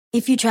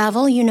If you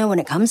travel, you know when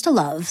it comes to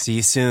love. See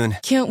you soon.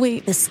 Can't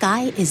wait. The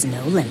sky is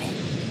no limit.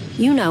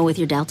 You know with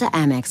your Delta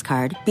Amex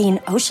card,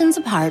 being oceans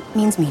apart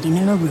means meeting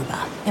in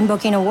Aruba. And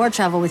booking a war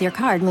travel with your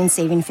card means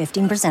saving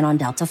 15% on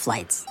Delta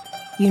flights.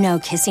 You know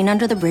kissing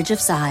under the bridge of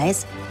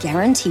sighs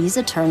guarantees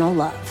eternal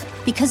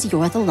love. Because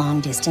you're the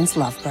long-distance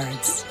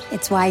lovebirds.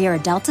 It's why you're a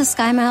Delta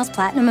SkyMiles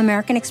Platinum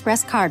American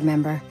Express card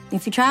member.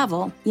 If you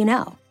travel, you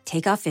know.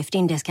 Take off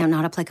 15 discount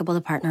not applicable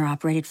to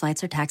partner-operated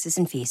flights or taxes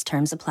and fees.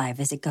 Terms apply.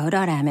 Visit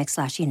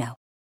go.amex/you-know.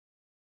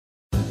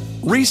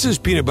 Reese's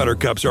peanut butter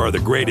cups are the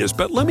greatest,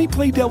 but let me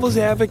play devil's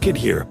advocate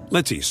here.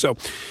 Let's see. So,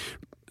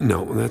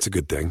 no, that's a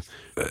good thing.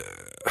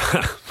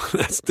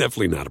 That's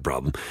definitely not a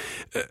problem.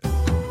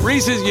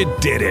 Reese's, you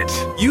did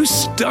it. You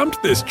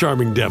stumped this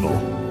charming devil.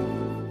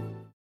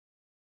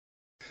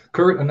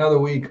 Kurt, another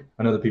week,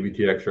 another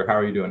PBT Extra. How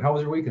are you doing? How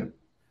was your weekend?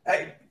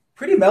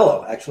 Pretty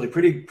mellow, actually.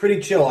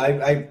 Pretty chill.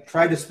 I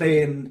tried to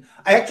stay in.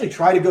 I actually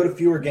try to go to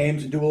fewer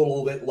games and do a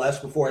little bit less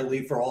before I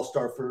leave for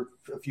All-Star for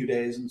a few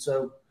days. And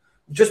so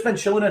just been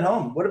chilling at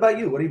home. What about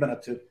you? What have you been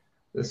up to?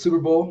 The Super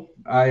Bowl.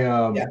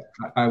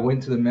 I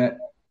went to the Met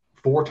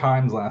 4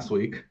 times last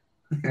week,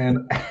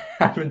 and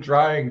I've been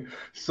trying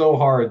so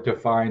hard to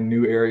find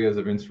new areas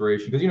of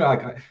inspiration because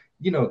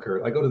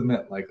Kurt, I go to the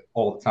Met like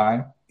all the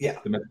time. Yeah,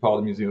 the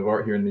Metropolitan Museum of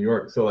Art here in New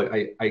York. So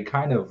like I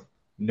kind of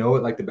know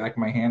it like the back of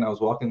my hand. I was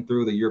walking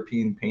through the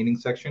European painting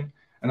section,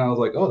 and I was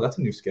like, oh, that's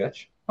a new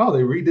sketch. Oh,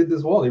 they redid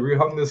this wall. They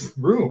rehung this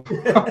room.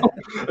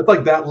 It's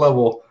like that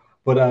level.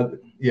 But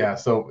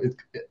so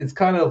it's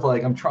kind of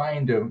like I'm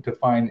trying to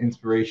find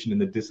inspiration in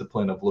the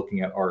discipline of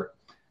looking at art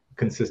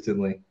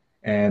consistently.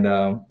 And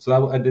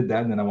so I did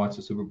that, and then I watched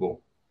the Super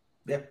Bowl.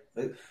 Yeah,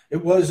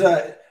 it was.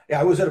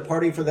 I was at a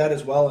party for that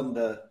as well,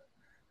 and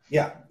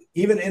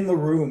even in the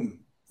room,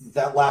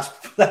 that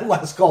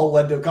last call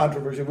led to a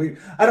controversy.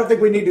 I don't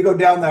think we need to go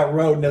down that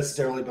road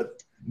necessarily,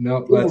 but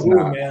no, let's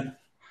not. Man.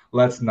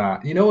 Let's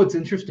not. You know what's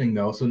interesting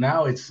though? So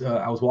now it's.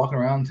 I was walking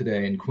around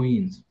today in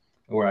Queens,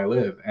 where I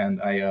live, and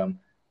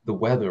the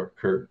weather,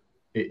 Kurt,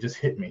 it just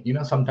hit me. You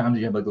know, sometimes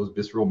you have like those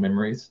visceral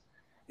memories.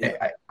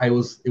 Yeah. It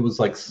was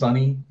like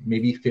sunny,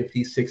 maybe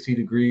 50, 60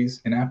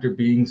 degrees. And after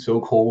being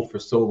so cold for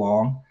so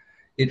long,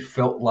 it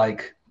felt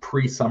like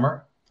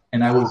pre-summer.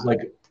 And I was like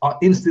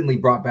instantly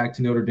brought back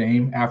to Notre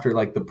Dame after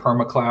like the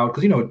perma cloud.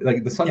 Cause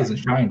like the sun doesn't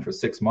shine for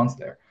 6 months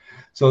there.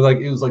 So like,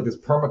 it was like this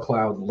perma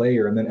cloud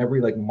layer. And then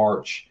every like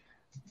March,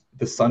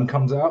 the sun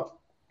comes out.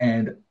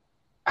 And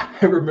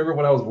I remember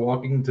when I was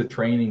walking to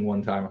training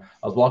one time,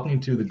 I was walking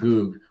to the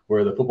Goog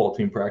where the football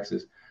team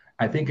practices.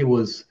 I think it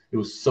was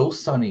so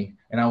sunny,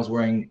 and I was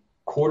wearing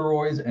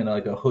corduroys and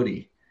like a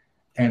hoodie.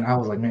 And I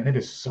was like, man, it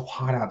is so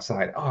hot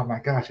outside. Oh my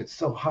gosh, it's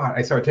so hot.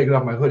 I started taking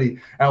off my hoodie,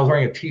 and I was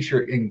wearing a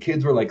t-shirt, and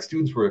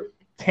students were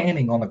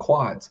tanning on the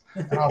quads.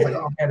 And I was like,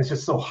 oh man, it's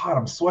just so hot.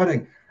 I'm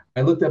sweating.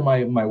 I looked at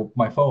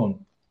my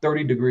phone,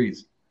 30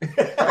 degrees.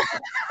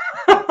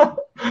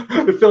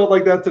 It felt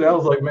like that today. I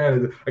was like,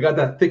 man, I got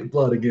that thick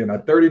blood again.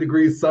 At 30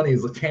 degrees sunny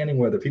is the tanning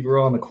weather. People are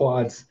on the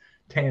quads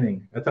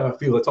tanning. That's how I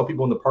feel. That's how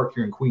people in the park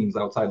here in Queens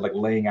outside, like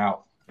laying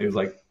out. It was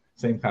like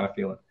same kind of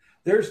feeling.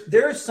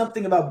 There's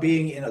something about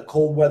being in a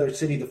cold weather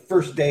city the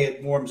first day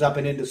it warms up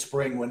and into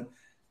spring when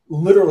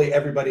literally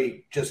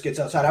everybody just gets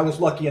outside. I was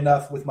lucky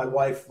enough with my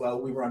wife.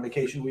 We were on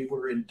vacation. We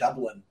were in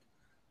Dublin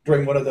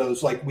during one of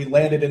those. Like we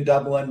landed in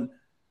Dublin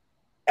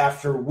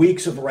after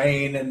weeks of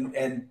rain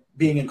and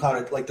being in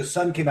cloud. Like the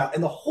sun came out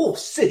and the whole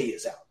city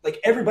is out. Like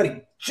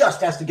everybody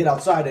just has to get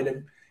outside,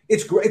 and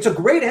it's great. It's a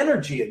great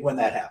energy when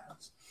that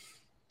happens.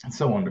 It's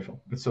so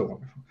wonderful. It's so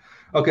wonderful.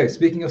 Okay,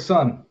 speaking of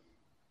sun,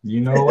 you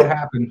know what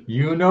happened.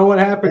 You know what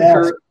happened,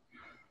 yes.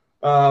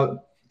 Kurt.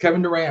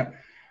 Kevin Durant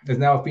is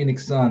now a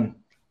Phoenix Sun.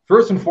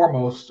 First and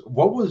foremost,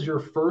 what was your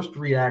first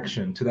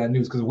reaction to that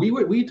news? Because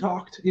we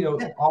talked,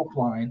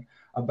 offline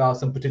about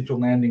some potential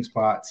landing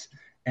spots,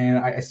 and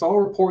I saw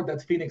a report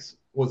that Phoenix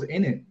was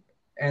in it.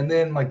 And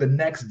then, like, the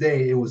next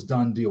day, it was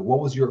done deal. What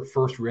was your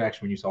first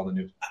reaction when you saw the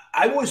news?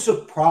 I was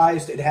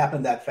surprised it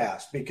happened that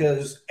fast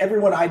because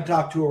everyone I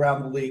talked to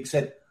around the league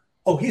said,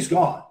 oh, he's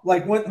gone.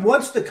 Like,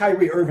 once the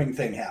Kyrie Irving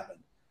thing happened,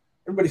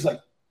 everybody's like,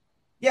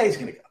 yeah, he's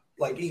going to go.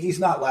 Like, he's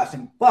not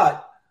lasting.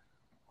 But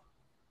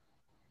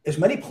as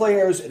many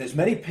players and as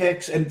many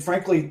picks, and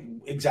frankly,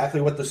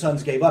 exactly what the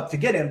Suns gave up to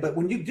get him. But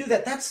when you do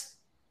that, that's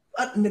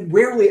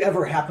rarely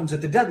ever happens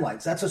at the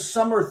deadlines. That's a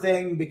summer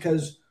thing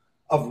because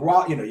of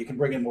you can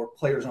bring in more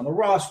players on the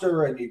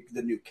roster and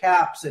the new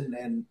caps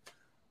and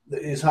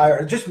is higher.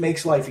 It just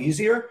makes life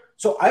easier.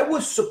 So I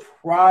was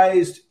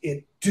surprised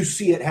to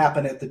see it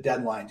happen at the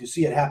deadline, to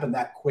see it happen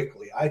that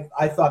quickly.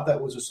 I thought that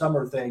was a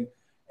summer thing.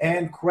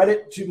 And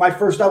credit to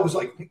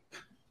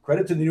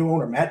the new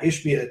owner, Matt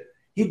Ishbia.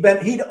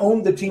 He'd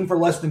owned the team for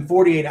less than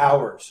 48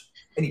 hours,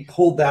 and he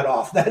pulled that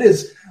off. That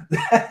is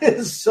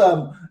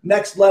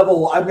next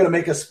level. I'm going to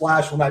make a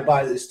splash when I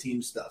buy this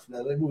team stuff.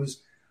 It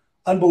was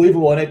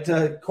unbelievable.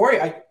 And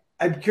Corey,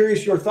 I'm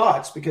curious your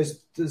thoughts, because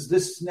does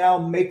this now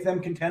make them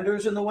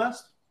contenders in the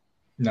West?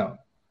 No,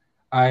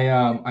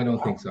 I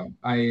don't think so.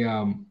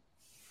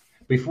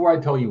 Before I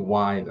tell you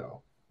why,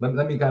 though,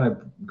 let me kind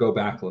of go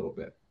back a little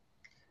bit.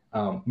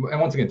 And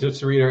once again, just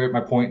to reiterate my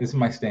point, this is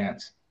my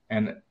stance.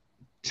 And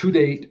to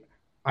date,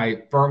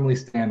 I firmly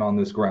stand on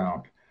this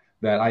ground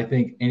that I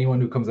think anyone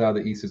who comes out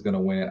of the East is going to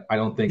win it. I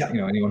don't think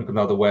anyone who comes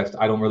out of the West,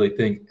 I don't really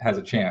think has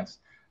a chance.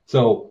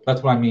 So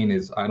that's what I mean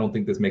is I don't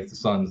think this makes the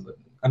Suns.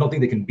 I don't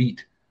think they can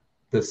beat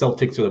the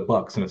Celtics or the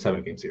Bucks in a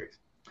 7-game series.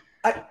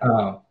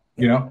 I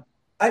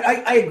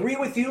agree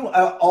with you,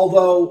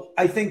 although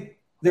I think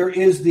there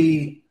is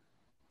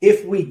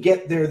if we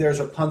get there, there's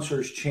a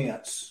puncher's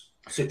chance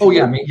situation. Oh,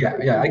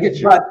 yeah, I get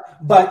you.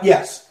 But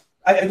yes,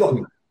 I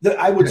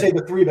would say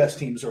the 3 best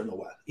teams are in the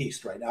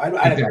East right now.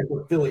 I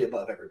put Philly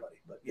above everybody,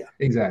 but yeah.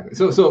 Exactly.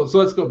 So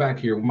let's go back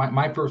here.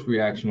 My first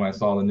reaction when I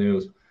saw the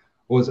news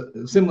was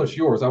similar to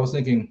yours. I was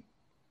thinking,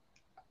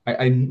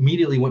 I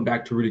immediately went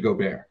back to Rudy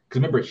Gobert. Because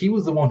remember, he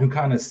was the one who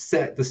kind of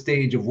set the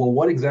stage of, well,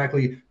 what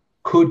exactly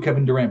could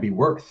Kevin Durant be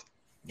worth?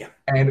 Yeah.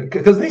 And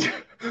because they,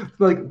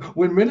 like,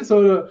 when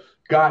Minnesota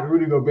got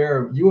Rudy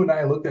Gobert, you and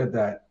I looked at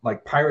that,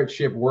 like, pirate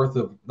ship worth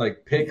of,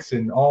 like, picks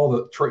and all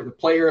the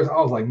players. I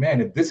was like,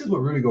 man, if this is what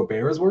Rudy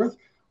Gobert is worth,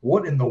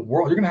 what in the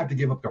world? You're going to have to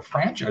give up the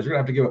franchise. You're going to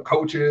have to give up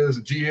coaches,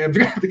 GMs. You're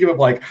going to have to give up,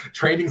 like,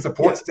 training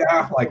support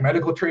staff, like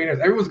medical trainers.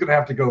 Everyone's going to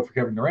have to go for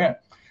Kevin Durant.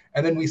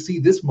 And then we see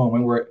this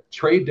moment where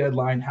trade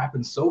deadline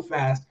happens so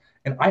fast.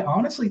 And I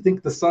honestly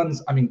think the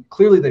Suns, I mean,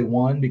 clearly they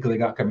won because they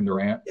got Kevin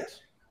Durant. Yes.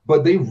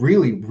 But they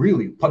really,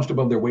 really punched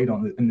above their weight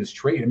in this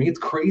trade. I mean, it's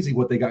crazy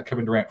what they got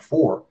Kevin Durant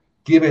for,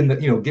 given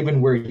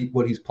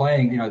what he's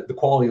playing, the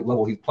quality of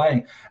level he's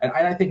playing. And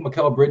I think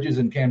Mikal Bridges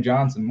and Cam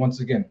Johnson,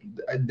 once again,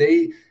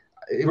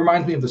 it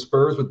reminds me of the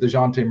Spurs with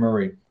DeJounte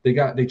Murray.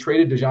 They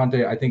traded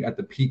DeJounte, I think, at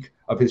the peak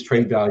of his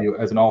trade value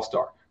as an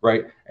all-star,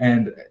 right?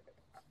 And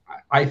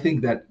I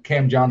think that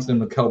Cam Johnson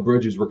and Mikal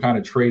Bridges were kind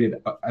of traded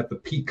at the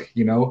peak,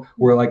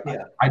 where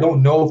I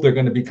don't know if they're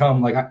going to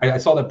become like I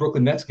saw that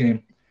Brooklyn Nets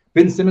game.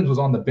 Ben Simmons was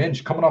on the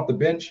bench, coming off the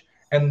bench,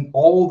 and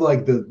all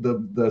like the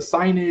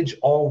signage,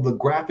 all the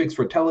graphics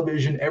for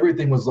television,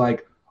 everything was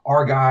like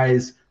our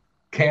guys,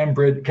 Cam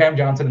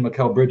Johnson and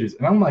Mikal Bridges.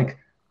 And I'm like,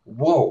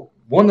 whoa,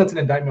 one, that's an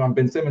indictment on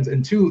Ben Simmons,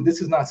 and 2,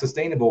 this is not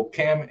sustainable.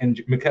 Cam and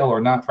Mikal are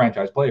not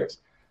franchise players.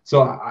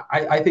 So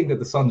I think that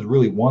the Suns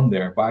really won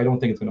there, but I don't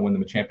think it's going to win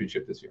them a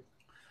championship this year.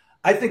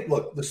 I think,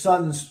 look, the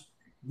Suns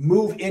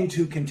move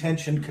into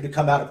contention to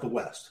come out of the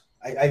West.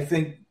 I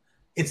think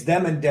it's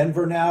them and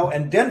Denver now.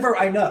 And Denver,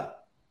 I know.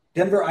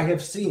 Denver, I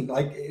have seen.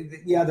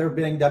 They're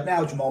banged up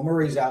now. Jamal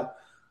Murray's out.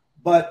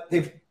 But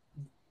they've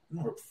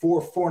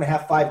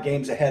 4.5, 5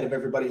 games ahead of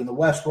everybody in the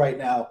West right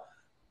now.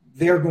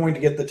 They're going to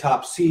get the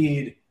top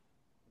seed.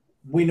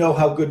 We know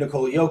how good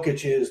Nikola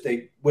Jokic is.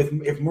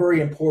 If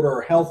Murray and Porter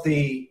are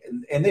healthy,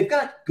 and they've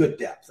got good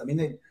depth. I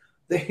mean,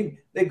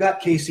 they've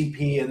got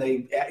KCP, and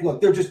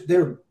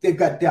they've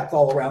got depth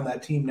all around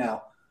that team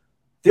now.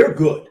 They're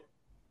good.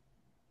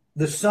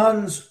 The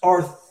Suns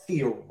are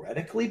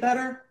theoretically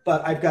better,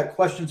 but I've got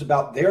questions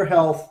about their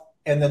health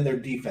and then their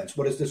defense.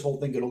 What is this whole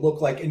thing going to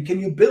look like? And can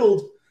you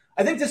build?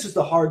 I think this is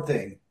the hard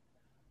thing.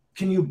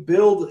 Can you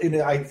build? And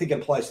I think it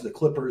applies to the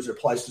Clippers. It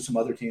applies to some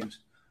other teams.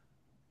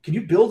 Can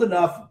you build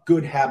enough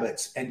good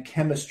habits and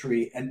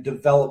chemistry and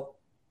develop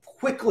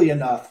quickly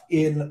enough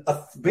in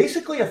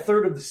basically a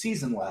third of the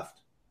season left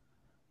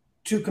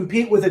to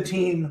compete with a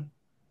team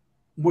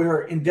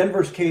where, in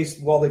Denver's case,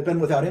 while they've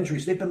been without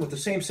injuries, they've been with the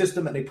same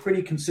system and a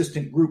pretty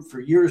consistent group for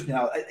years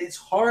now. It's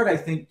hard, I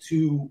think,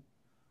 to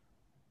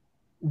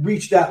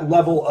reach that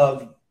level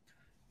of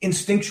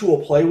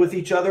instinctual play with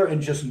each other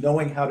and just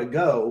knowing how to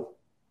go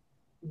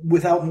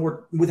without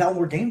more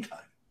game time.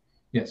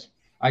 Yes,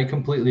 I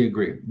completely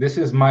agree. This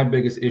is my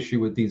biggest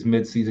issue with these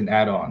mid-season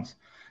add-ons.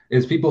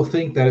 Is people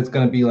think that it's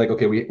going to be like,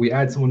 okay, we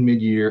add someone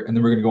mid-year and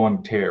then we're going to go on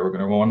a tear. We're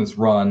going to go on this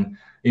run,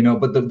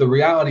 But the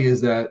reality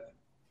is that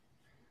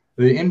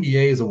the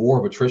NBA is a war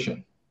of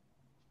attrition,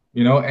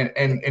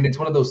 and it's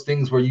one of those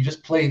things where you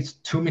just play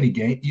too many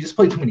games. You just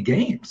play too many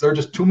games. There are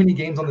just too many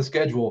games on the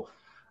schedule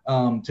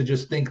to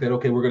just think that,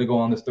 okay, we're going to go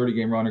on this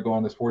 30-game run or go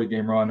on this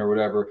 40-game run or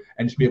whatever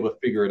and just be able to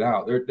figure it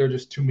out. There are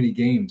just too many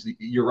games.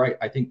 You're right.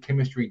 I think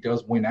chemistry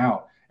does win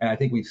out, and I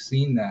think we've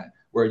seen that,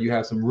 where you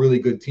have some really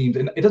good teams.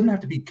 And it doesn't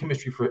have to be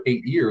chemistry for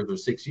 8 years or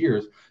 6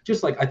 years,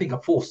 just like I think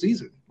a full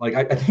season. Like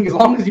I think as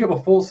long as you have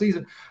a full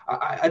season,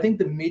 I think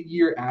the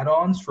mid-year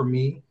add-ons for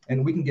me,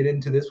 and we can get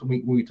into this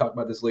when we talk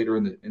about this later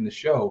in the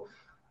show,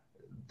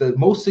 the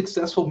most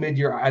successful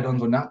mid-year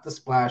add-ons are not the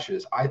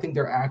splashes. I think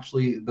they're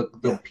actually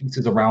the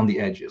pieces around the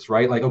edges,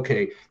 right? Like,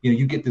 okay,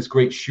 you get this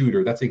great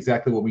shooter. That's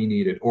exactly what we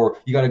needed. Or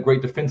you got a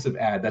great defensive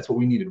ad. That's what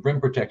we needed. Rim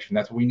protection.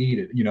 That's what we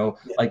needed.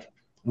 Like,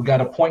 we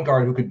got a point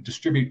guard who could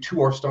distribute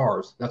to our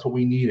stars. That's what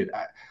we needed.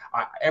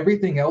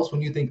 Everything else,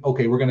 when you think,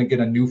 okay, we're going to get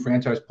a new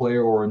franchise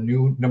player or a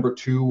new number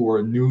 2 or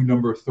a new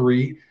number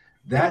 3,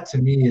 that to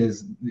me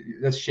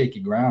that's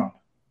shaky ground.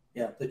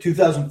 Yeah, the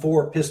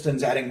 2004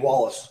 Pistons adding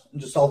Wallace, and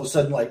just all of a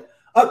sudden, like,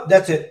 oh,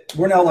 that's it.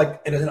 We're now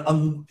like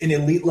an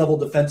elite level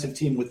defensive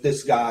team with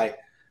this guy,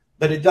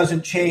 but it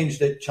doesn't change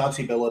that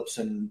Chauncey Billups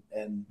and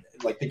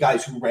like the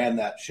guys who ran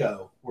that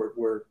show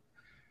were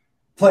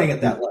playing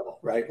at that level,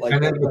 right? Like,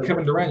 and then with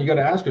Kevin Durant, you got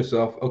to ask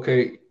yourself,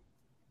 okay,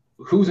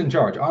 who's in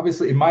charge?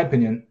 Obviously, in my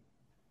opinion,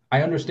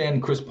 I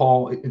understand Chris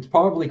Paul. It's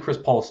probably Chris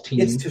Paul's team.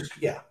 It's just,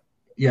 Yeah,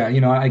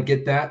 I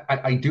get that.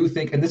 I do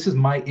think, and this is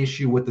my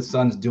issue with the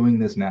Suns doing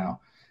this now,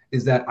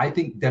 is that I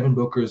think Devin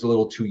Booker is a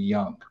little too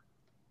young.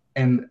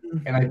 And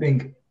I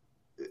think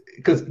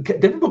because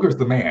Devin Booker is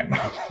the man.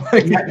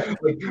 like,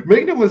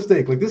 make no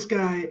mistake, like this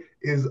guy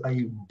is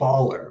a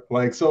baller.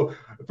 Like, so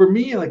for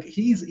me, like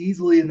he's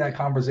easily in that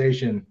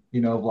conversation,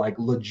 of like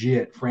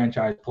legit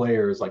franchise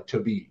players like to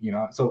be,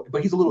 so,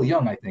 but he's a little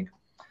young, I think.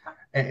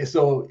 And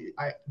so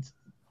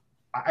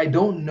I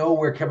don't know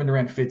where Kevin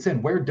Durant fits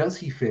in. Where does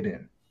he fit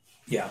in?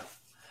 Yeah.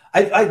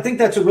 I think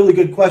that's a really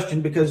good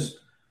question because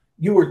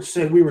we were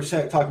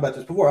talking about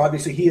this before.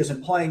 Obviously, he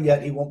isn't playing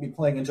yet. He won't be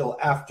playing until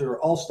after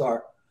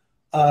All-Star.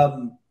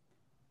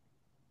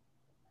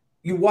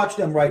 You watch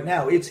them right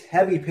now. It's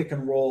heavy pick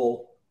and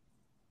roll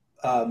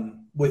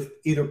with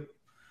either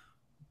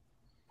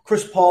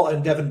Chris Paul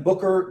and Devin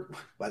Booker.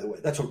 By the way,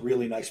 that's a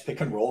really nice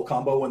pick and roll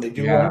combo when they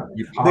do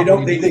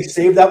one. They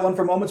save that one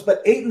for moments,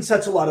 but Ayton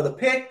sets a lot of the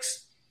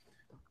picks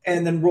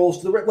and then rolls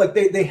to the rim. Like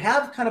they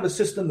have kind of a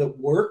system that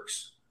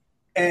works.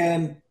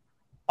 And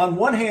on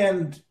one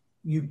hand,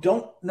 you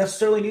don't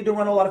necessarily need to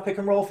run a lot of pick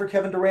and roll for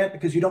Kevin Durant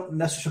because you don't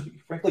want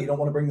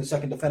to bring the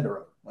second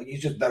defender up. Like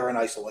he's just better in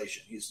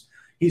isolation.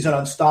 He's an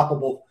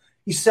unstoppable.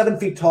 He's 7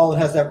 feet tall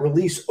and has that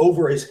release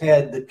over his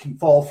head that can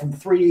fall from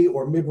 3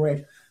 or mid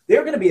range.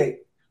 They're going to be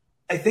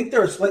I think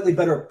they're a slightly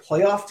better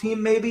playoff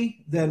team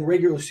maybe than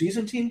regular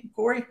season team,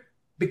 Corey,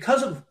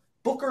 because of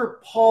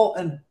Booker, Paul,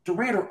 and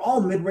Durant are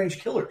all mid range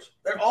killers.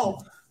 They're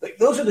all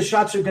those are the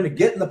shots they're going to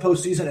get in the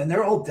postseason, and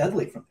they're all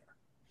deadly from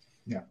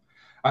there. Yeah.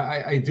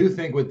 I do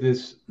think with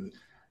this,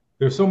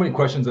 there's so many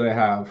questions that I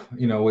have,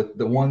 with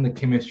the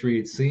chemistry,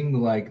 it seemed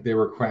like there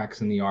were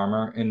cracks in the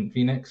armor in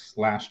Phoenix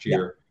last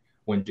year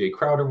when Jay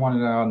Crowder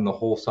wanted out and the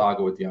whole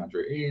saga with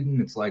DeAndre Ayton.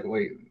 It's like,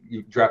 wait,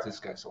 you drafted this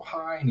guy so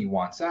high and he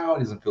wants out,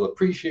 he doesn't feel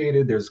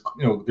appreciated.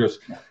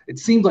 It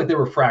seems like there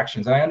were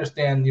fractions. I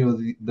understand,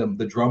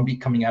 the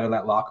drumbeat coming out of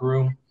that locker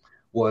room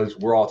was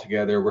we're all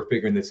together, we're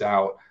figuring this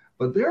out.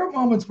 But there are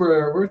moments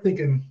where we're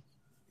thinking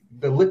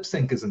the lip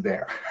sync isn't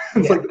there.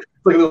 It's like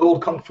the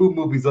old kung fu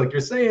movies, like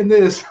you're saying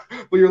this,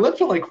 but your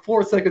lips are like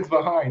 4 seconds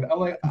behind. I'm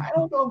like, I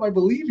don't know if I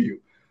believe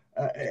you.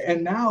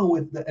 And now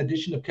with the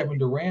addition of Kevin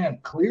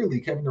Durant,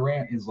 clearly Kevin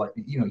Durant is like,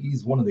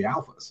 he's one of the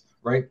alphas,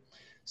 right?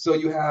 So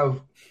you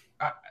have,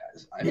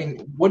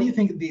 what do you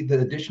think the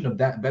addition of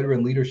that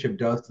veteran leadership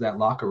does to that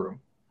locker room?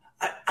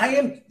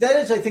 That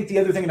is, I think, the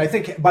other thing. And I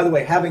think, by the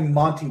way, having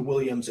Monty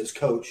Williams as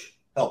coach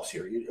helps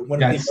here.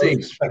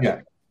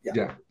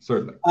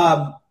 Certainly.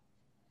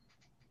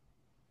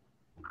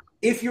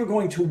 If you're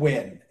going to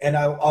win, and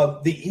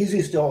the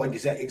easiest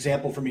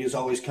example for me is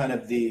always kind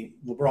of the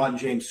LeBron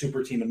James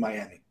super team in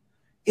Miami.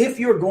 If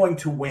you're going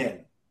to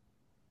win,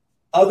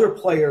 other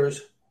players,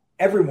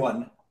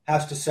 everyone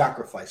has to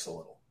sacrifice a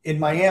little. In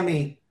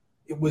Miami,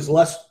 it was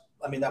less.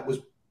 That was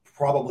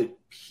probably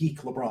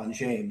peak LeBron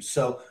James.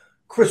 So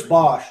Chris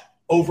Bosh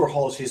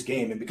overhauls his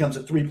game and becomes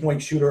a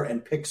 3-point shooter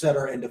and pick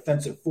setter and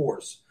defensive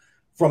force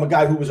from a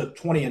guy who was a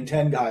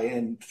 20-10 guy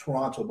in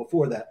Toronto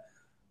before that.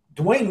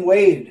 Dwayne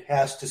Wade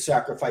has to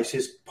sacrifice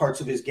his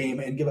parts of his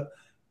game and give up.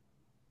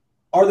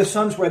 Are the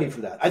Suns ready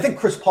for that? I think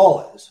Chris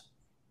Paul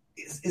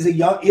is a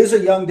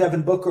young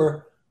Devin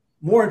Booker.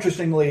 More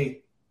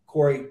interestingly,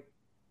 Corey,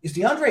 is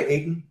DeAndre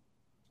Ayton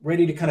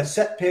ready to kind of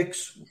set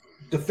picks,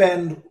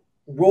 defend,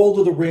 roll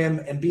to the rim,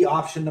 and be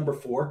option number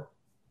 4?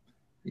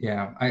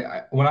 Yeah,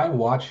 I when I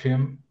watch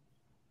him,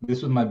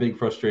 this was my big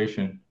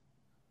frustration.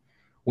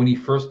 When he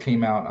first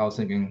came out, I was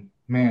thinking,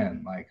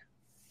 man, like,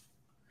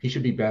 he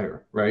should be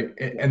better, right?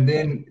 And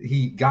then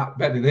he got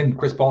better. Then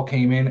Chris Paul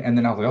came in, and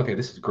then I was like, okay,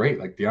 this is great.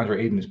 Like DeAndre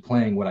Ayton is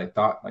playing what I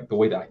thought, like the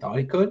way that I thought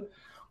he could,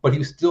 but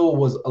he still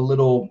was a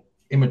little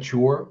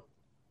immature.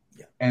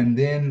 Yeah. And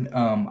then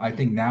I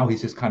think now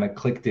he's just kind of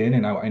clicked in,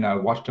 and I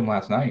watched him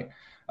last night,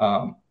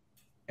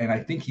 and I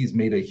think he's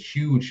made a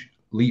huge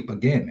leap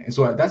again. And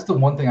so that's the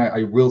one thing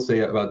I will say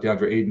about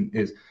DeAndre Ayton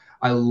is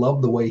I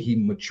love the way he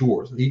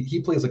matures.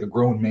 He plays like a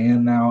grown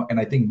man now,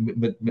 and I think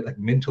like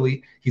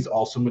mentally he's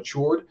also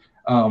matured.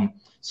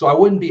 So I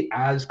wouldn't be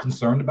as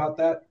concerned about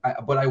that.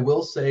 But I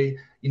will say,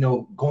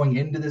 going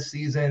into this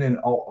season and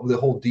all the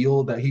whole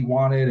deal that he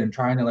wanted and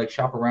trying to like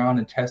shop around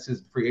and test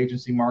his free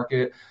agency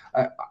market,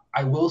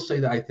 I will say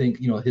that I think,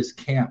 his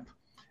camp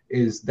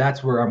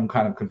that's where I'm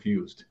kind of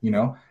confused,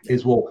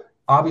 well,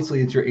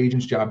 obviously it's your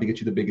agent's job to get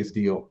you the biggest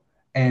deal.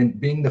 And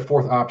being the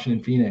 4th option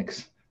in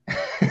Phoenix,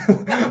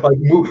 like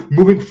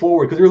moving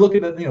forward, because you're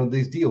looking at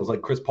these deals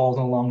like Chris Paul's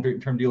on a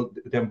long-term deal.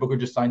 Devin Booker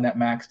just signed that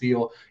max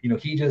deal.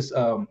 He just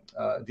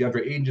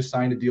DeAndre Ayton just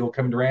signed a deal.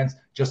 Kevin Durant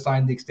just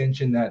signed the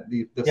extension that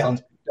the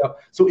Suns picked up.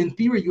 So in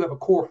theory, you have a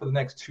core for the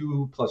next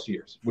 2+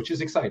 years, which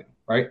is exciting,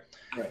 right?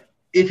 Right.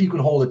 If you can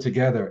hold it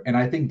together, and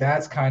I think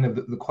that's kind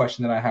of the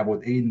question that I have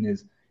with Ayton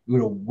is,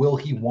 will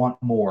he want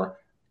more?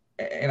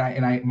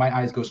 and my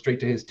eyes go straight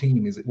to his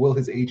team. Will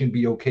his agent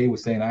be okay with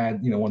saying I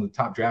had one of the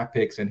top draft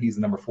picks and he's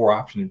the number 4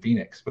 option in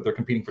Phoenix, but they're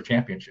competing for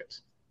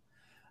championships?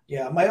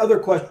 Yeah, my other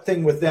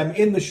thing with them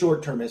in the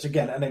short term is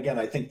again,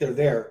 I think they're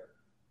there.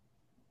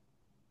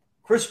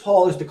 Chris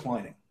Paul is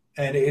declining,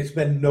 and it's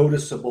been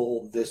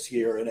noticeable this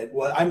year. And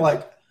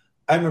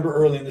I remember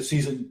early in the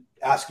season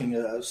asking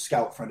a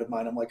scout friend of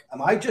mine, I'm like,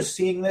 am I just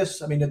seeing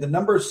this? I mean, the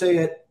numbers say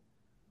it.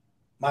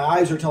 My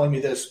eyes are telling me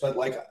this, but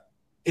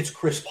it's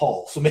Chris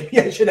Paul. So maybe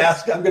I should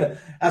ask. I'm going to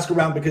ask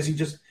around because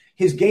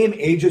his game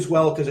ages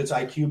well because it's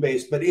IQ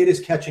based, but it is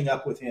catching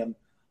up with him.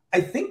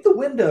 I think the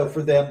window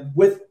for them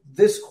with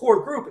this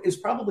core group is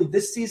probably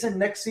this season,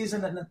 next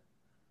season, and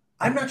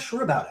I'm not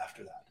sure about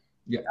after that.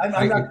 Yeah, I'm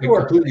not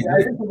sure.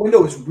 I think the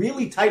window is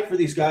really tight for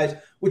these guys,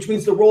 which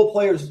means the role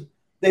players,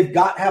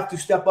 have to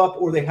step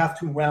up or they have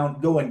to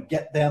go and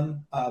get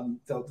them.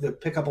 They'll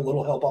pick up a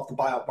little help off the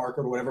buyout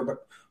market or whatever,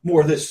 but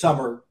more this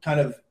summer kind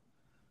of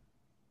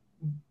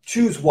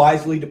choose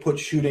wisely to put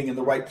shooting and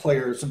the right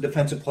players, some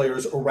defensive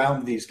players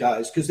around these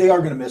guys because they are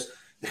going to miss.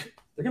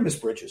 They're going to miss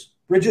Bridges.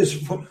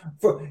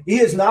 He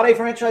is not a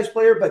franchise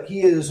player, but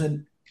he is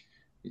an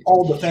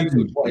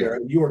all-defensive player.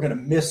 You are going to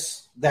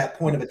miss that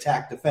point of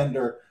attack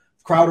defender.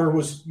 Crowder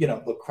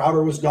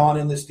was gone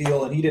in this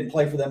deal, and he didn't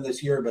play for them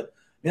this year. But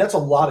that's a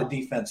lot of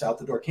defense out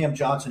the door. Cam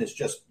Johnson is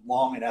just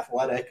long and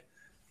athletic.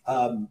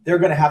 They're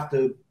going to have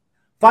to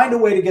find a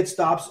way to get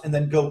stops and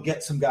then go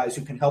get some guys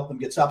who can help them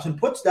get stops. And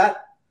puts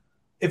that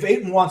if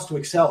Ayton wants to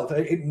excel, if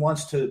Ayton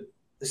wants to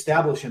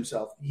establish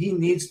himself, he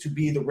needs to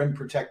be the rim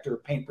protector,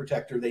 paint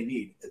protector they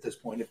need at this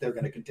point if they're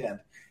going to contend.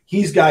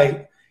 He's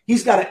got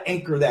to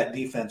anchor that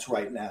defense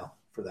right now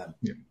for them.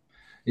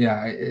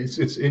 Yeah,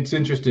 it's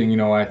interesting.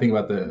 I think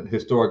about the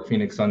historic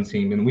Phoenix Suns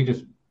team, and we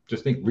just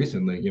think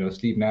recently,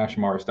 Steve Nash,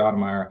 Amar'e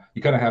Stoudemire,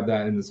 you kind of have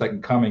that in the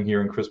second coming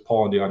here in Chris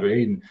Paul and DeAndre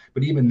Ayton.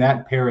 But even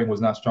that pairing was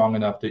not strong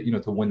enough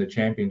to win the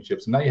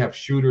championship. So now you have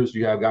shooters,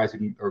 you have guys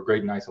who are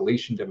great in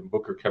isolation, Devin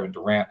Booker, Kevin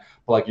Durant.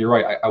 But you're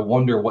right, I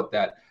wonder what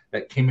that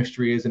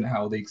chemistry is and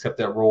how they accept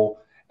that role.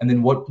 And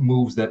then what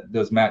moves that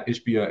does Matt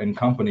Ishbia and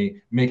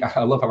company make?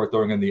 I love how we're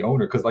throwing in the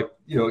owner because, I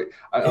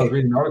was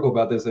reading an article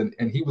about this,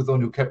 and he was the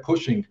one who kept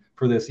pushing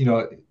for this,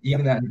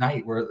 even that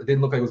night where it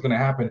didn't look like it was going to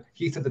happen.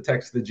 He sent the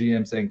text to the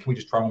GM saying, can we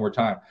just try one more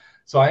time?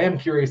 So I am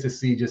curious to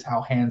see just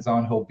how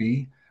hands-on he'll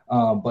be.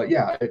 But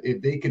yeah,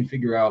 if they can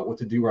figure out what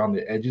to do around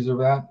the edges of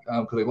that,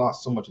 because they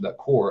lost so much of that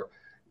core,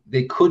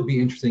 they could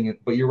be interesting.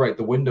 But you're right,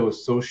 the window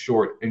is so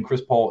short. And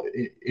Chris Paul,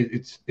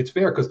 it's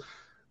fair because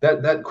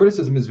that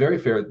criticism is very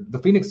fair. The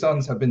Phoenix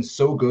Suns have been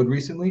so good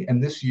recently,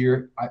 and this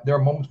year there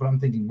are moments when I'm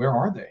thinking, where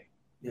are they?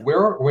 Yeah.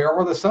 Where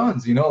are the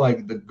Suns?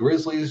 The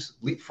Grizzlies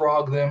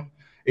leapfrog them.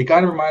 It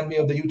kind of reminds me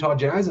of the Utah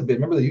Jazz a bit.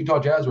 Remember, the Utah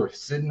Jazz were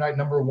sitting at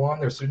number 1.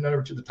 They're sitting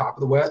over to the top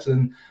of the West,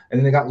 and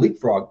then they got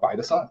leapfrogged by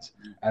the Suns.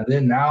 And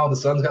then now the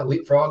Suns got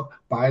leapfrogged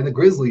by the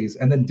Grizzlies.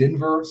 And then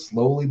Denver,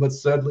 slowly but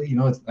steadily,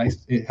 it's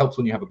nice. It helps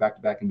when you have a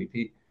back-to-back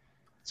MVP.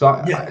 So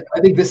I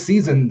think this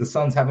season, the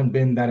Suns haven't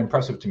been that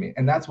impressive to me.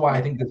 And that's why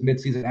I think this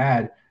midseason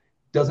ad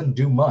doesn't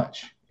do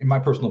much, in my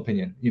personal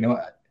opinion.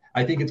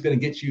 I think it's going to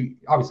get you,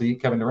 obviously,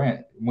 Kevin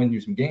Durant win you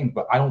some games,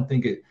 but I don't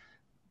think it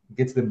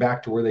gets them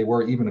back to where they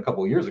were even a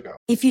couple of years ago.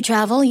 If you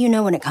travel,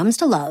 when it comes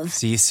to love.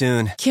 See you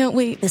soon. Can't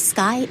wait. The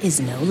sky is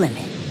no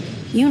limit.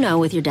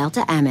 With your Delta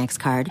Amex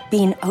card,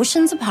 being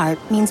oceans apart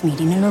means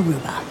meeting in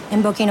Aruba.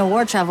 And booking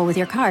award travel with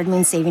your card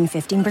means saving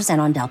 15%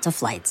 on Delta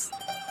flights.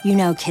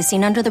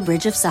 Kissing under the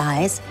Bridge of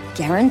Sighs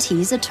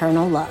guarantees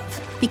eternal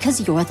love.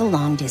 Because you're the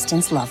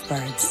long-distance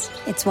lovebirds.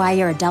 It's why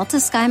you're a Delta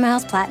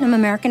SkyMiles Platinum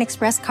American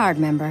Express card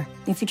member.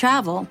 If you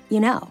travel,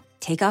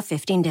 Take off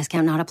 15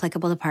 discount not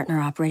applicable to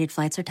partner-operated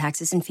flights or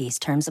taxes and fees.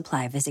 Terms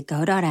apply. Visit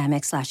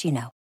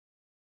go.amex/.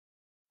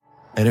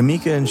 At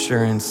Amica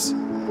Insurance,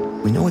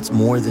 we know it's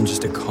more than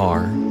just a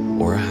car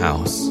or a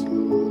house.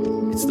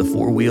 It's the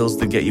 4 wheels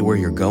that get you where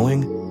you're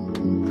going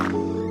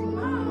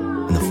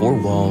and the 4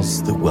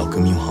 walls that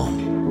welcome you home.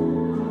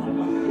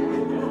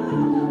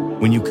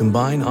 When you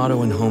combine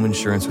auto and home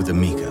insurance with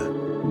Amica,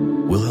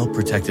 we'll help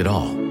protect it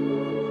all.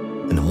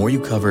 And the more you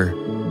cover,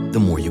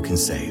 the more you can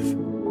save.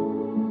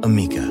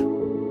 Amica.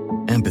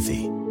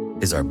 Empathy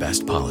is our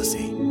best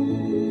policy.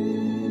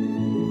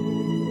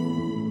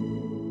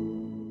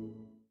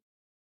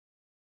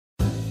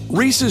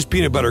 Reese's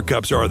peanut butter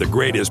cups are the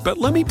greatest, but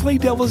let me play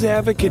devil's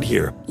advocate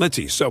here. Let's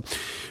see. So,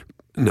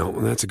 no,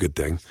 that's a good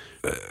thing.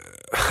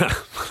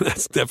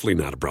 That's definitely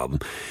not a problem.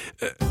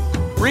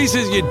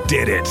 Reese's, you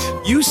did it.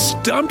 You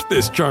stumped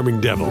this charming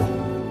devil.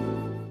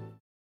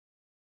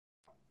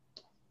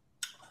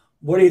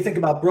 What do you think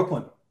about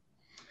Brooklyn?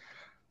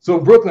 So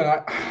Brooklyn,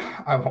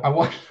 I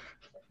watched.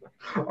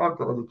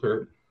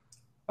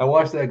 I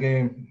watched that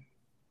game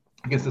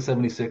against the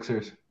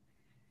 76ers,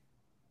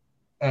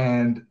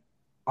 and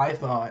I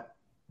thought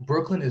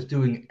Brooklyn is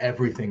doing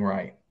everything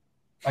right.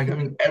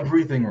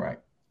 Everything right.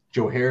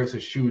 Joe Harris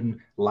is shooting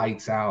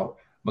lights out.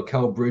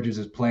 Mikal Bridges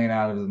is playing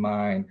out of his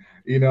mind.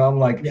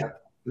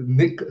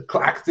 Nick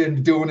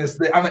Claxton doing his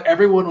thing.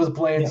 Everyone was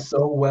playing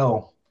so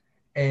well.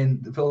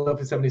 and the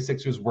Philadelphia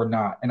 76ers were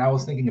not. And I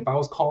was thinking, if I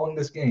was calling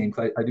this game,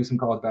 because I do some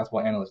college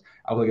basketball analysts,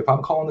 I was like, if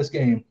I'm calling this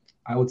game,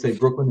 I would say,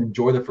 Brooklyn,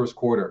 enjoy the first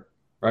quarter,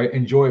 right?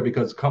 Enjoy it,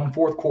 because come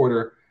fourth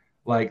quarter,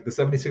 like the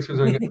 76ers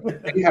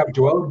are they have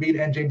Joel Embiid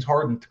and James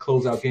Harden to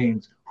close out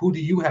games. Who do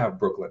you have,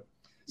 Brooklyn?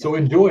 So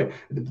enjoy it.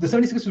 The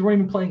 76ers weren't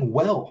even playing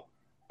well.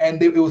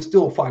 And it was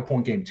still a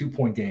 5-point game,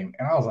 2-point game.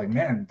 And I was like,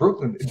 man,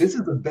 Brooklyn, this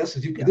is the best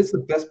as you can. This is the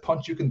best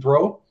punch you can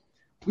throw.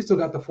 We still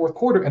got the fourth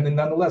quarter. And then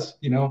nonetheless,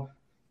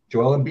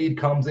 Joel Embiid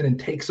comes in and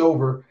takes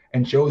over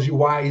and shows you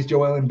why he's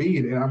Joel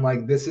Embiid. And I'm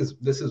like, this is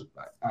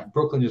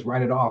Brooklyn, just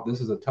write it off. This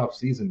is a tough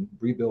season.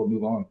 Rebuild,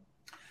 move on.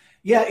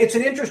 Yeah, it's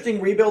an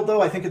interesting rebuild,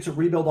 though. I think it's a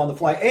rebuild on the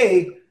fly.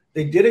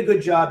 They did a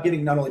good job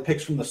getting not only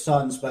picks from the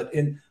Suns, but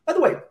by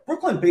the way,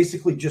 Brooklyn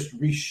basically just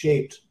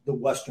reshaped the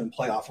Western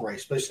playoff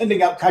race by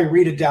sending out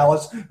Kyrie to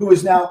Dallas, who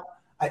is now,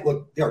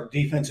 look, their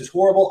defense is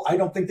horrible. I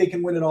don't think they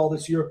can win it all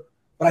this year,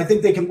 but I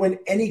think they can win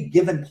any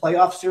given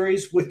playoff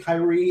series with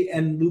Kyrie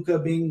and Luka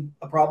being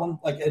a problem.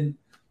 And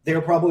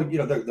they're probably,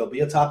 they'll be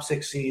a top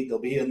 6 seed. They'll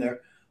be in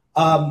there.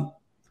 For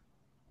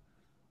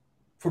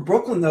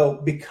Brooklyn, though,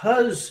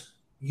 because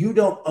you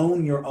don't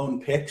own your own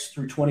picks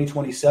through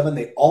 2027.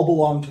 They all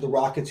belong to the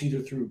Rockets,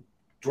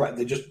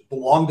 they just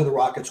belong to the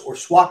Rockets or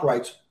swap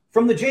rights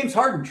from the James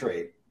Harden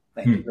trade.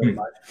 Thank you very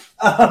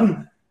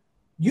much.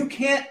 You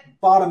can't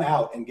bottom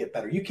out and get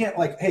better. You can't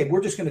hey,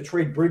 we're just going to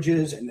trade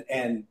Bridges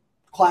and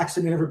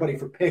Claxton and everybody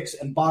for picks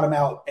and bottom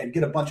out and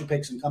get a bunch of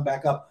picks and come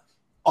back up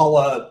a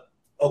la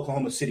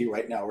Oklahoma City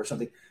right now or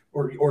something,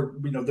 or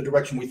the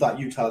direction we thought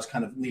Utah is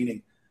kind of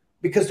leaning,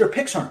 because their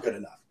picks aren't good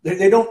enough.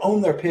 They don't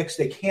own their picks.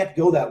 They can't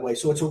go that way.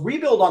 So it's a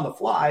rebuild on the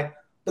fly,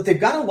 but they've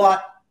got a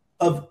lot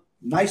of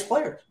nice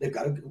players.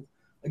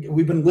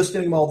 We've been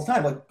listing them all the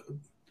time.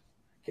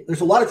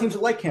 There's a lot of teams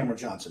that like Cameron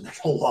Johnson. There's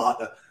a lot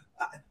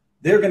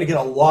they're going to get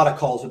a lot of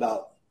calls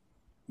about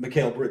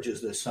Mikal Bridges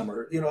this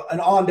summer,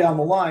 and on down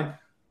the line.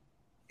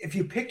 If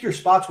you pick your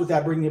spots with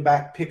that, bringing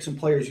back picks and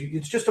players,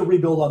 it's just a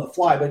rebuild on the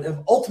fly.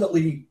 But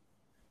ultimately,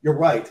 you're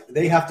right.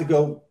 They have to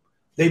go.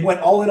 They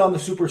went all in on the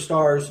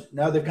superstars.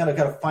 Now they've kind of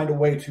got to find a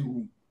way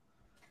to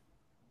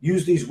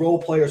use these role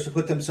players to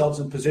put themselves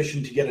in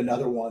position to get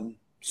another one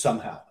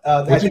somehow.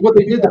 Which is what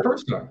they did the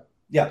first time.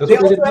 Yeah, they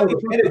also have the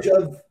advantage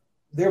of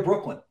their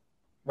Brooklyn,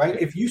 right?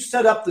 Yeah. If you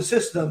set up the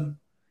system,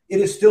 it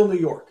is still New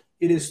York.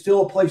 It is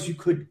still a place you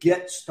could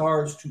get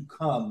stars to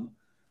come.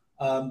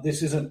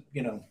 This isn't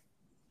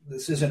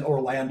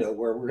Orlando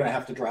where we're going to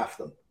have to draft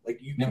them.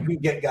 You can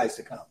get guys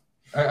to come.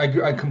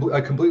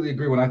 I completely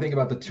agree. When I think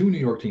about the two New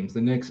York teams,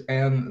 the Knicks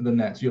and the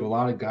Nets, you have a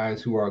lot of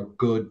guys who are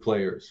good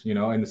players,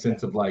 in the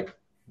sense of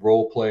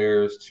role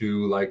players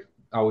to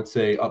I would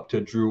say up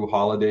to Drew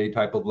Holiday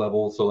type of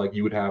level. So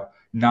you would have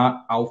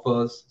not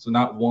alphas, so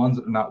not ones,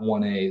 not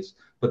 1As,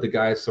 but the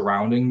guys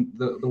surrounding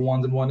the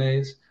ones and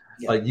 1As.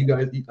 Yeah. You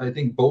guys, I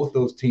think both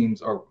those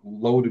teams are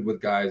loaded with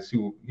guys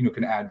who,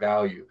 can add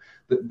value.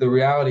 The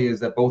reality is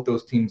that both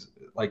those teams,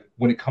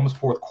 when it comes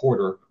fourth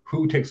quarter,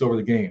 who takes over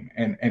the game?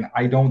 And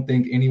I don't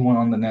think anyone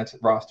on the Nets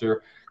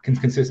roster can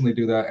consistently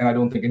do that. And I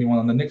don't think anyone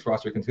on the Knicks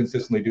roster can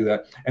consistently do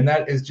that. And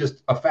that is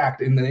just a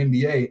fact in the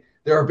NBA.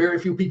 There are very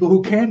few people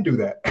who can do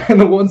that. And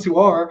the ones who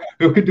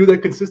could do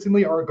that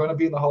consistently are going to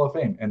be in the Hall of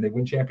Fame and they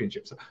win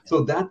championships.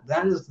 So that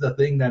is the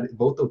thing that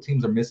both those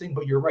teams are missing.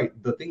 But you're right.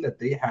 The thing that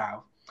they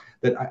have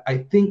that I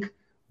think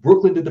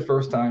Brooklyn did the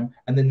first time,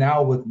 and then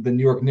now with the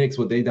New York Knicks,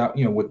 with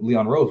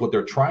Leon Rose, what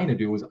they're trying to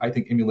do is, I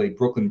think, emulate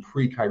Brooklyn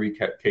pre-Kyrie,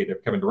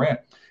 Kevin Durant,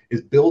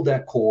 is build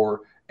that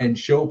core and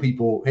show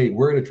people, hey,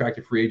 we're an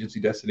attractive free agency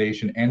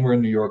destination, and we're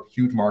in New York,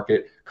 huge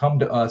market. Come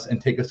to us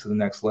and take us to the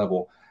next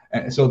level.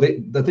 And so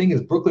the thing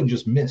is, Brooklyn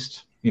just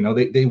missed.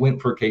 They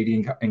went for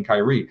KD and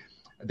Kyrie.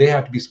 They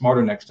have to be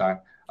smarter next time.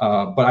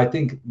 But I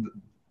think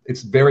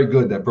it's very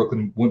good that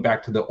Brooklyn went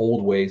back to the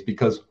old ways,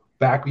 because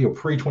back,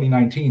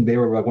 pre-2019, they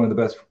were one of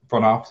the best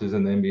front offices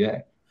in the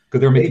NBA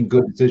because they're making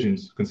good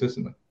decisions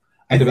consistently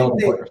and developing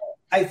players.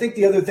 I think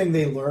the other thing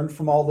they learned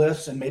from all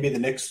this, and maybe the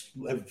Knicks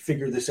have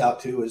figured this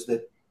out too, is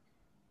that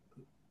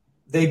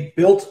they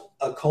built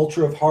a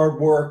culture of hard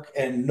work,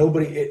 and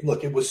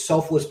it was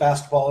selfless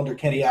basketball under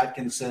Kenny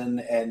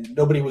Atkinson, and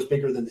nobody was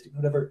bigger than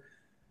whatever.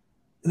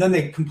 And then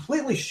they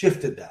completely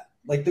shifted that.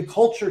 The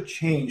culture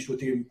changed with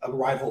the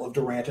arrival of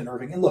Durant and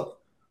Irving. And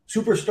look,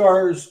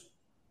 superstars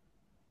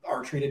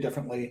are treated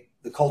differently.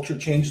 The culture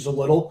changes a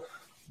little,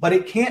 but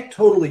it can't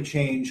totally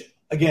change.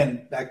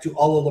 Again, back to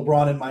all of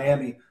LeBron in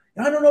Miami.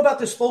 And I don't know about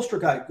this Spoelstra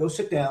guy. Go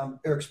sit down.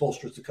 Eric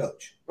Spoelstra's the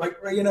coach, right?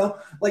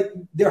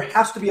 There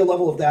has to be a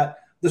level of that.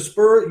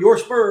 Your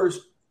Spurs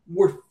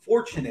were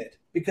fortunate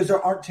because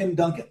there aren't Tim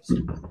Duncans.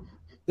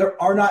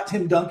 There are not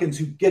Tim Duncans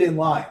who get in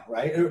line,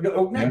 right?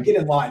 Or not get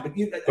in line, but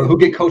who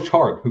get coached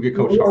hard,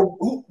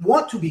 who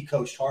want to be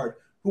coached hard,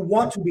 who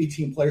want to be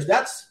team players.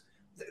 That's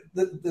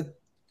the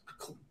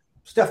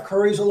Steph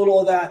Curry's a little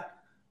of that.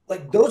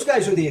 Those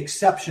guys are the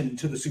exception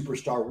to the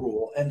superstar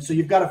rule. And so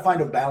you've got to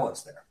find a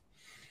balance there.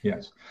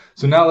 Yes.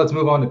 So now let's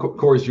move on to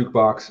Corey's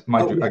jukebox.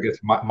 My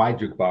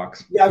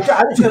jukebox. Yeah,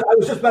 I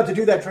was just about to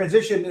do that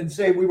transition and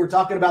say we were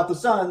talking about the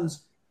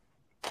Suns.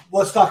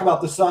 let's talk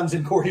about the Suns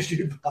and Corey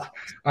Judba.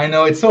 I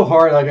know it's so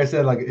hard. Like I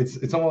said, like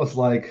it's almost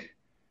like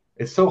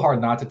it's so hard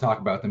not to talk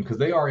about them because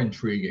they are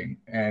intriguing.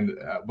 And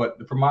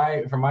but for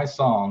my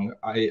song,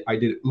 I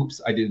did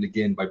 "Oops, I Did It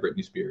Again" by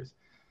Britney Spears.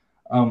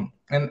 And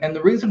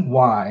the reason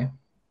why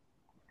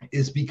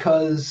is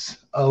because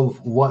of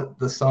what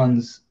the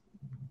Suns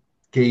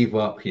gave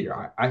up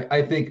here.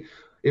 I think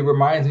it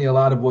reminds me a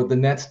lot of what the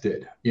Nets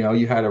did. You know,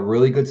 you had a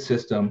really good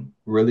system,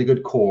 really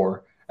good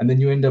core, and then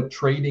you end up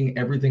trading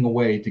everything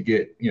away to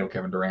get, you know,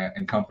 Kevin Durant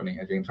and company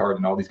and James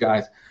Harden, all these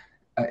guys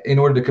in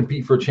order to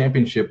compete for a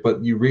championship.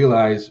 But you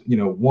realize, you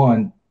know,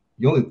 one,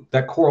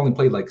 that core only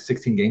played like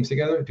 16 games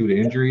together due to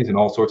injuries and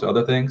all sorts of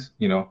other things,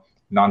 you know,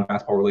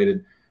 non-basketball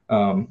related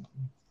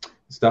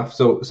stuff.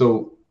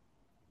 So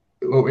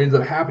what ends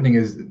up happening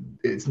is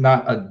it's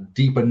not a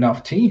deep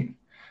enough team.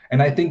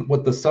 And I think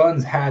what the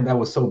Suns had that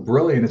was so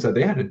brilliant is that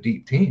they had a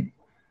deep team.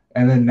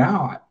 And then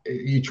now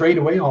you trade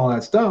away all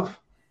that stuff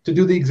to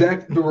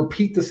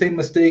repeat the same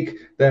mistake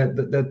that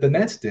the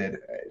Nets did.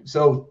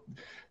 So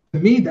to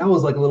me, that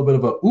was like a little bit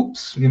of a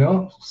oops, you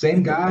know,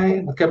 same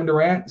guy, Kevin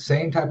Durant,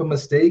 same type of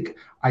mistake.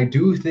 I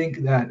do think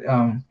that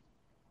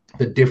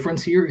the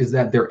difference here is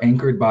that they're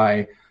anchored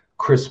by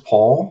Chris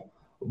Paul.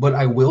 But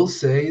I will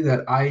say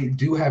that I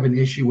do have an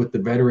issue with the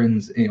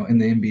veterans, you know, in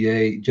the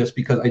NBA, just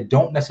because I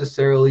don't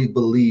necessarily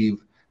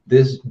believe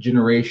this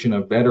generation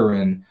of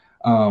veteran.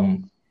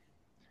 I'm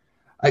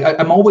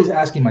always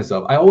asking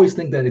myself, I always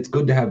think that it's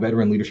good to have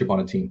veteran leadership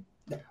on a team.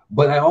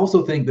 But I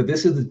also think that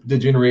this is the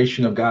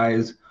generation of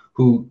guys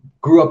who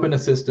grew up in a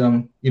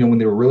system, you know, when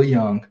they were really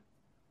young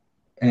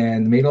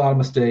and made a lot of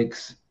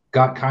mistakes,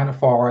 got kind of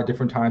far at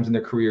different times in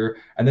their career.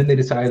 And then they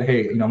decided,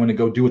 hey, you know, I'm going to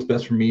go do what's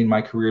best for me and my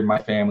career and my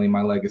family and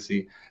my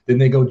legacy. Then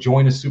they go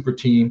join a super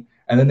team.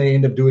 And then they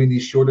end up doing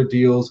these shorter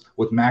deals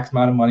with max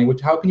amount of money,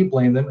 which how can you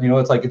blame them? You know,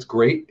 it's like, it's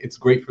great. It's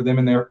great for them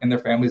and their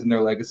families and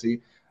their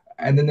legacy.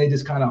 And then they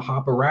just kind of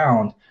hop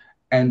around.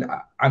 And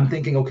I'm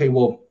thinking, okay,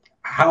 well,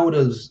 how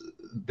does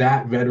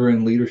that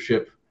veteran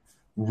leadership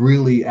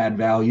really add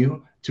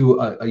value to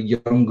a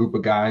young group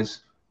of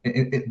guys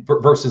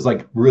versus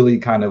like really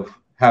kind of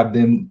have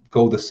them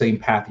go the same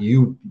path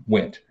you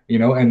went, you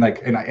know?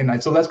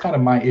 So that's kind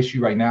of my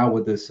issue right now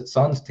with this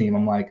Suns team.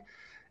 I'm like,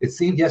 it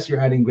seems, yes,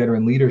 you're adding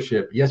veteran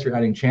leadership. Yes, you're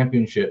adding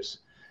championships.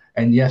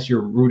 And yes,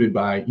 you're rooted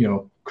by, you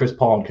know, Chris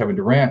Paul and Kevin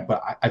Durant.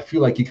 But I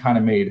feel like you kind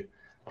of made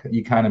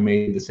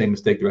the same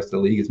mistake the rest of the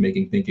league is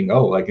making, thinking,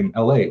 oh, like in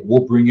LA,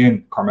 we'll bring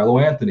in Carmelo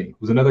Anthony,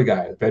 who's another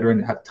guy, a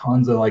veteran, had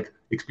tons of like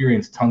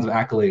experience, tons of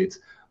accolades.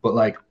 But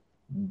like,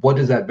 what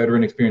does that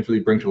veteran experience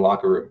really bring to the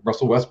locker room?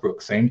 Russell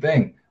Westbrook, same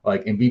thing.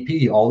 Like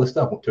MVP, all this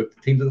stuff, took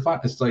the team to the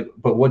final. It's like,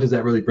 but what does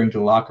that really bring to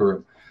the locker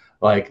room?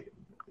 Like,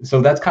 so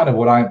that's kind of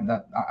what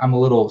I'm a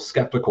little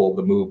skeptical of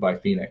the move by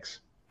Phoenix,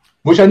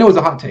 which I know is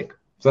a hot take.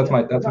 So that's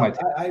my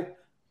take.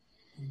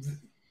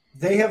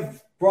 They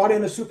have brought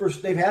in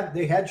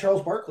they had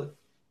Charles Barkley.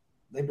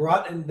 They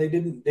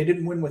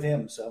didn't win with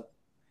him. So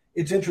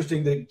it's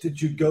interesting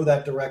that you go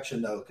that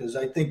direction though, because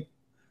I think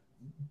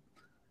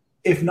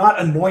if not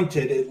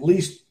anointed, at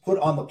least put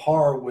on the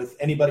par with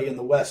anybody in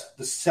the West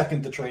the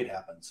second the trade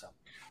happens. So.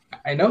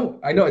 I know.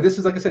 This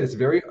is, like I said, it's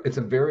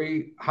a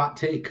very hot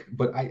take,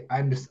 but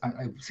I've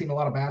seen a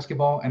lot of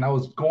basketball, and I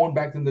was going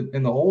back in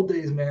the old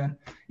days, man.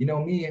 You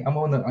know me, I'm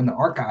on the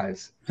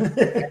archives.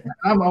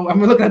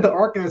 I'm looking at the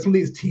archives, some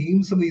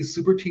of these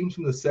super teams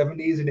from the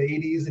 70s and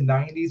 80s and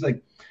 90s.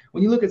 Like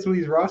when you look at some of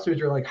these rosters,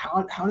 you're like,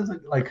 how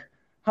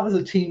does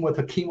a team with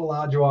Hakeem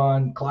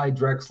Olajuwon, Clyde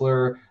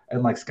Drexler,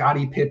 and like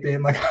Scottie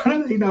Pippen, like how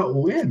do they not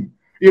win?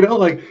 You know,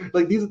 like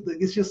these,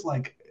 it's just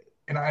like,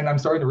 and I'm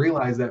starting to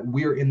realize that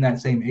we're in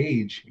that same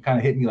age. It kind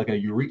of hit me like a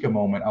eureka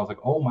moment. I was like,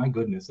 oh my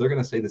goodness, they're going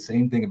to say the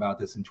same thing about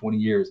this in 20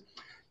 years.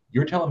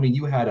 You're telling me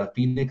you had a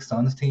Phoenix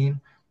Suns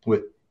team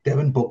with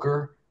Devin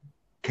Booker,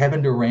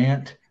 Kevin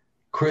Durant,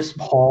 Chris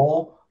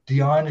Paul,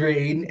 DeAndre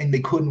Ayton, and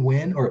they couldn't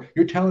win? Or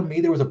you're telling me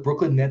there was a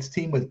Brooklyn Nets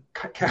team with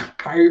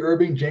Kyrie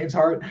Irving, James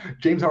Harden,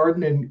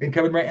 and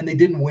Kevin Durant, and they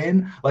didn't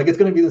win? Like, it's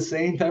going to be the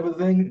same type of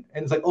thing.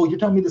 And it's like, oh, you're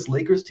telling me this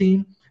Lakers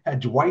team had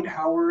Dwight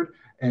Howard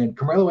and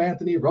Carmelo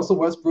Anthony, Russell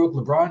Westbrook,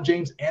 LeBron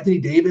James, Anthony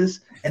Davis,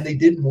 and they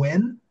didn't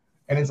win?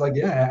 And it's like,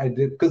 yeah, I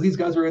did, because these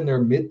guys are in their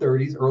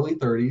mid-30s, early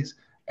 30s,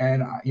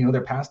 and you know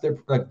they're past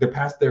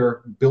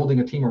their building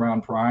a team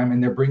around prime,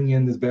 and they're bringing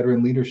in this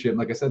veteran leadership.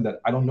 Like I said,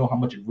 that I don't know how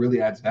much it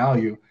really adds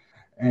value.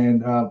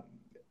 And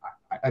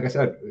like I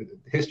said,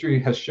 history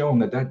has shown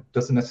that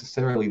doesn't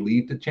necessarily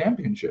lead to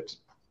championships.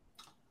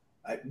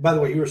 By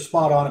the way, you were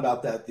spot on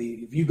about that.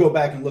 If you go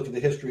back and look at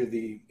the history of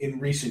in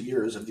recent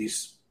years of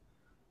these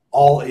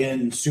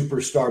all-in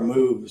superstar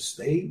moves,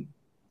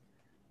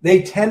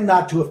 they tend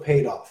not to have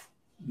paid off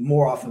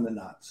more often than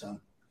not. So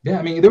yeah,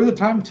 I mean, there was a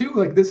time too,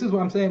 like this is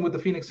what I'm saying with the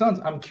Phoenix Suns.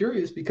 I'm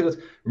curious because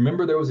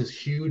remember there was this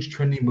huge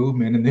trendy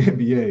movement in the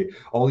NBA,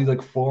 all these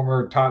like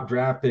former top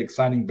draft picks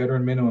signing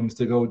veteran minimums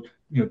to go,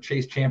 you know,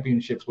 chase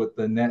championships with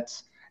the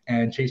Nets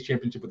and chase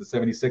championship with the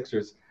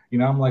 76ers. You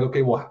know, I'm like,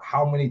 okay, well,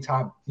 how many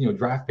top, you know,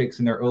 draft picks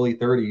in their early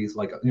 30s,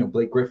 like, you know,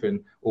 Blake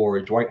Griffin or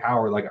Dwight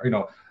Howard, like, you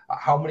know,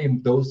 how many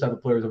of those type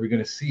of players are we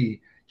going to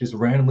see just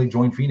randomly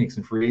join Phoenix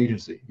in free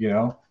agency,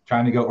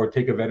 trying to go or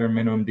take a veteran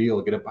minimum deal,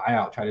 get a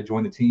buyout, try to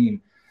join the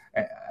team.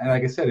 And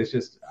like I said, it's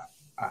just,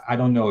 I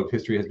don't know if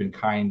history has been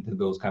kind to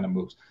those kind of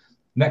moves.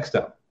 Next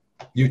up,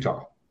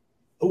 Utah.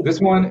 Ooh. This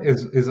one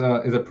is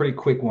a pretty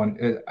quick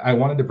one. I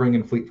wanted to bring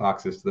in Fleet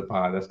Foxes to the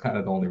pod. That's kind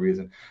of the only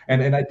reason.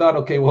 And I thought,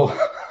 okay, well,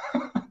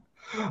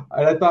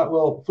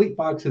 Fleet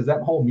Foxes,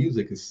 that whole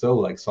music is so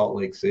like Salt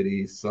Lake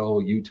City, so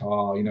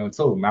Utah, it's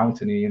so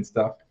mountainy and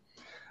stuff.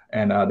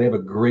 And they have a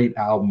great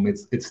album.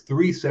 It's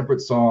 3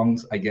 separate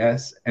songs, I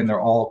guess, and they're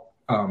all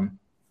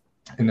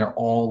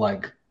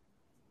like,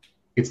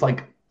 it's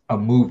like a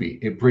movie.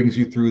 It brings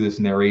you through this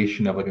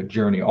narration of like a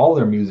journey. All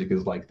their music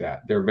is like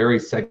that. They're very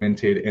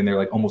segmented, and they're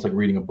like almost like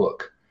reading a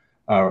book.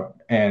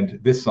 And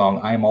this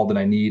song, I Am All That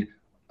I Need,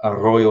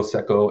 Arroyo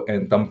Seco,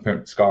 and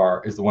Thumbprint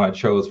Scar is the one I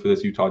chose for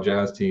this Utah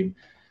Jazz team.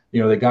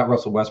 They got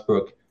Russell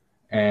Westbrook,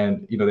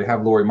 and they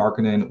have Lauri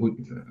Markkanen.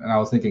 And I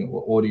was thinking,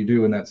 well, what do you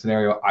do in that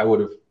scenario? I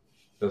would have.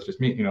 That's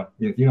just me, you know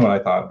what I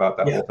thought about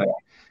that whole thing.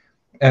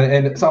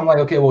 And so I'm like,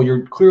 okay, well,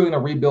 you're clearly in a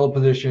rebuild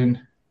position.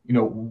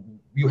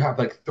 You have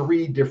like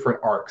 3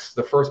 different arcs.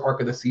 The first arc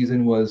of the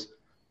season was,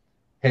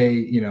 hey,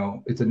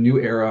 it's a new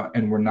era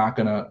and we're not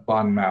going to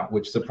bottom out,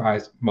 which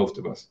surprised most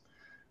of us.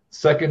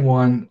 Second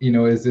one,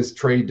 is this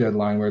trade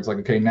deadline where it's like,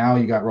 okay, now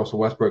you got Russell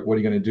Westbrook. What are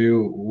you going to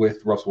do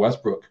with Russell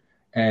Westbrook?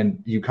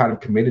 And you kind of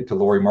committed to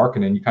Lauri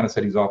Markkanen. You kind of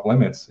said he's off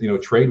limits,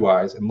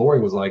 trade-wise. And Lauri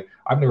was like,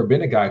 I've never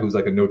been a guy who's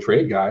like a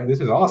no-trade guy. This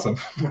is awesome.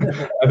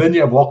 And then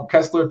you have Walker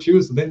Kessler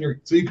too. So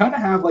you kind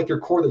of have like your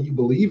core that you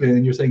believe in,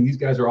 and you're saying these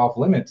guys are off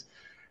limits.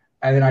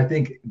 And then I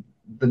think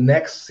the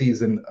next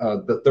season,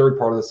 the third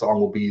part of the song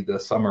will be the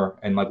summer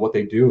and like what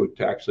they do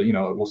to actually,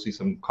 we'll see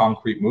some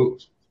concrete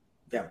moves.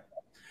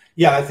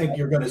 Yeah, I think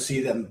you're going to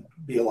see them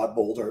be a lot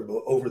bolder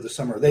over the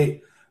summer.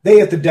 They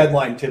at the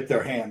deadline tipped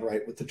their hand,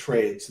 right, with the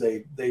trades.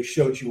 They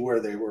showed you where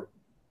they were.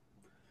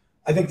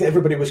 I think that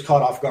everybody was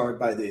caught off guard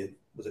by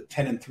was it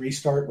 10-3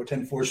 start or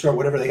 10-4 start,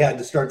 whatever they had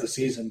to start the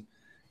season,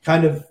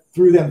 kind of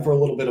threw them for a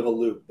little bit of a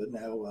loop. But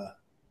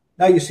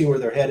now you see where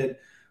they're headed.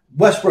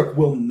 Westbrook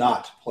will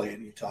not play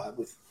in Utah.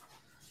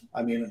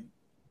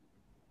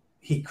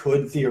 He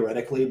could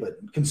theoretically, but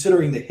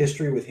considering the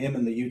history with him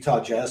and the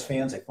Utah Jazz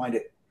fans, I find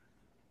it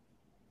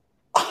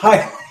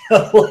highly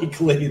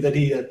unlikely that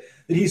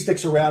he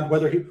sticks around.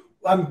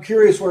 I'm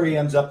curious where he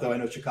ends up, though. I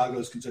know Chicago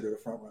is considered a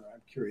front runner.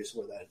 I'm curious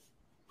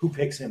who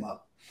picks him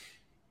up.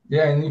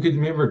 Yeah, and you could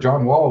remember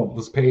John Wall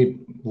was paid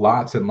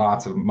lots and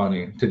lots of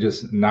money to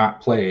just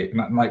not play,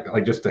 not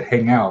like just to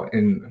hang out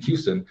in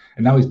Houston,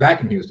 and now he's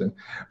back in Houston.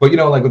 But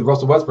like with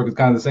Russell Westbrook, it's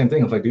kind of the same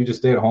thing. It's like, do you just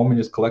stay at home and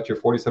just collect your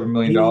 $47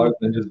 million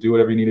and just do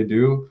whatever you need to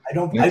do? I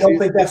don't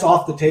think that's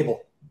off the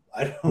table.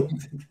 I don't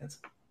think that's.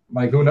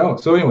 Like, who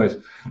knows? So anyways,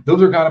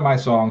 those are kind of my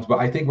songs, but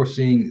I think we're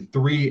seeing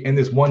 3 in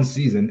this one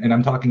season, and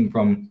I'm talking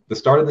from the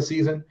start of the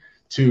season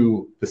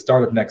to the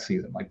start of next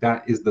season. Like,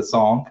 that is the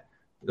song.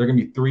 There are going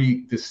to be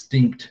 3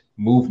 distinct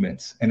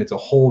movements, and it's a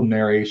whole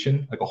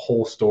narration, like a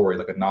whole story,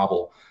 like a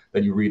novel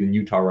that you read in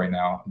Utah right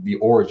now, the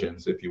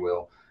origins, if you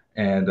will.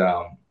 And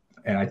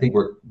I think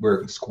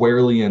we're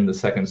squarely in the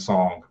second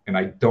song, and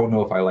I don't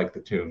know if I like the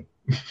tune,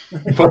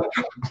 but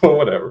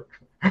whatever.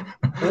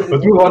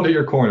 Let's move on to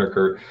your corner,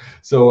 Kurt.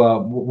 So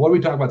what are we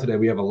talking about today?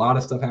 We have a lot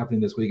of stuff happening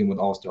this weekend with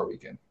All-Star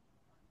Weekend.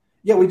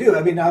 Yeah, we do.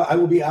 I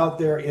will be out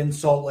there in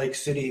Salt Lake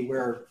City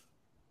where,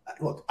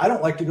 look, I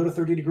don't like to go to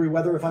 30-degree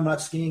weather if I'm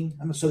not skiing.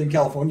 I'm a Southern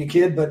California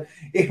kid, but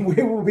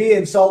we will be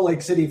in Salt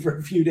Lake City for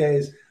a few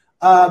days.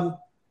 And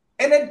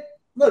then,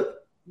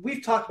 look,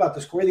 we've talked about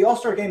this, Corey. The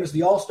All-Star Game is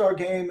the All-Star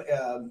Game.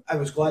 I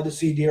was glad to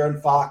see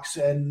De'Aaron Fox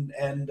and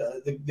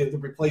the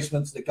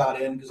replacements that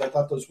got in because I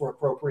thought those were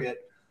appropriate.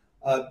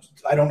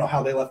 I don't know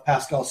how they left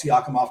Pascal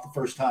Siakam off the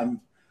first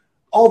time.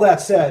 All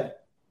that said,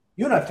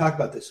 you and I have talked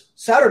about this.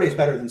 Saturday's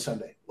better than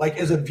Sunday. Like,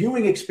 as a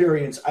viewing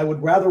experience, I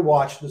would rather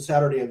watch the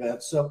Saturday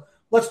events. So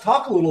let's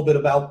talk a little bit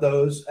about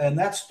those. And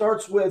that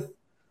starts with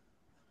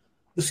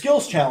the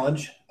Skills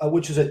Challenge,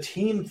 which is a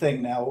team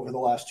thing now over the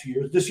last 2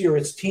 years. This year,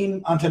 it's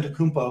Team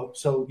Antetokounmpo.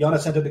 So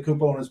Giannis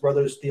Antetokounmpo and his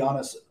brothers,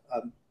 Giannis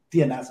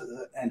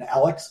and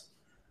Alex.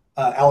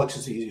 Alex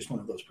is the easiest one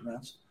of those to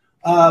pronounce.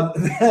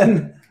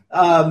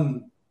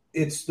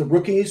 It's the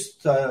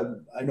rookies.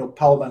 I know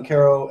Paolo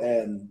Banchero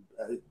and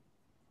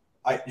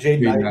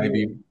Jaden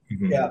Ivey.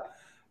 Mm-hmm. Yeah.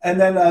 And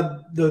then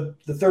the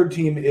third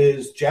team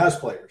is Jazz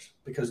players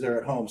because they're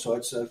at home. So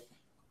it's I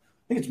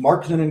think it's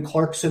Markkanen and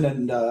Clarkson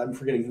and I'm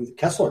forgetting who,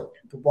 Kessler,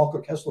 Walker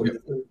Kessler. Yep.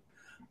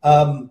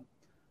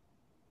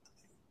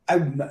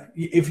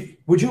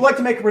 Would you like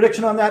to make a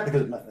prediction on that?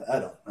 Because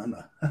I'm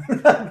not.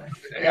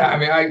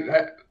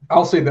 Yeah,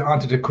 I'll say the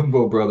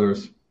Antetokounmpo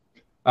brothers.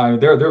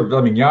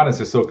 Giannis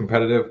is so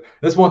competitive.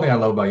 That's one thing I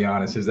love about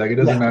Giannis is that it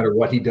doesn't matter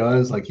what he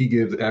does. Like, he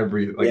gives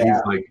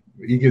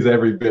he gives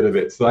every bit of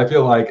it. So I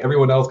feel like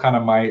everyone else kind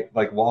of might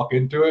like walk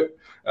into it.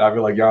 I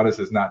feel like Giannis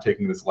is not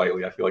taking this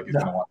lightly. I feel like he's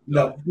going to want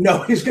to.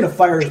 No, he's going to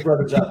fire his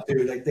brothers up,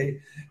 dude. Like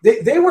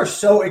they were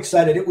so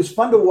excited. It was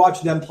fun to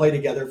watch them play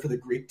together for the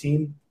Greek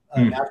team,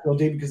 national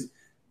team, because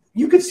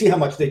you could see how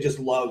much they just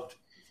loved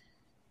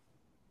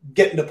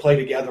getting to play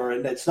together.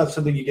 And it's not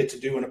something you get to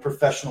do in a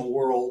professional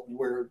world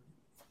where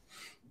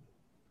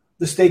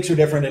the stakes are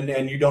different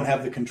and you don't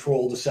have the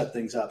control to set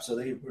things up. So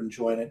they were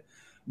enjoying it.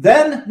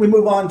 Then we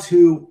move on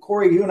to,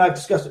 Corey, you and I have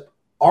discussed it,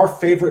 our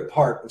favorite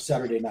part of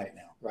Saturday night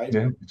now, right?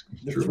 Yeah,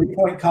 the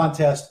 3-point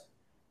contest.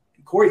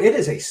 Corey, it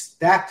is a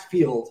stacked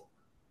field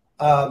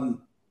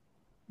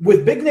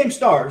with big name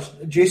stars.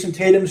 Jason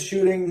Tatum's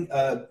shooting,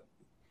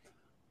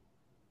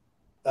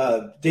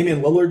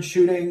 Damian Lillard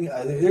shooting.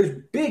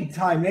 There's big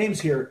time names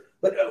here.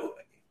 But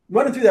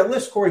running through that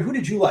list, Corey, who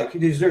did you like?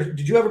 Did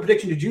you have a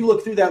prediction? Did you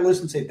look through that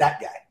list and say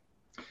that guy?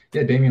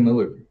 Yeah, Damian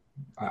Lillard.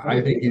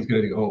 I think he's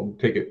going to go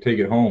take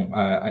it home.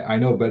 I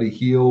know Buddy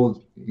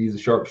Hield. He's a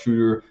sharp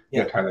shooter.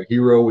 You got Tyler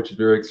Hero, which is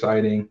very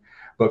exciting.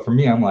 But for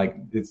me, I'm like,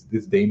 it's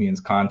Damian's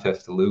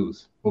contest to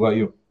lose. What about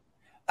you?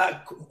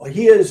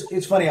 He is.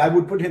 It's funny. I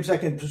would put him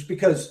second just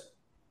because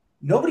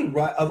nobody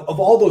of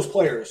all those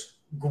players,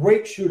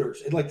 great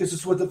shooters. Like, this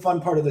is what the fun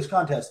part of this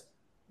contest.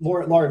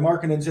 Lauri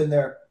Markkanen's in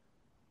there.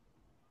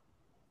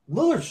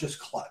 Lillard's just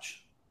clutch.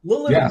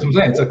 Lillard, yeah, that's what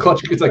I'm saying. It's a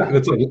clutch.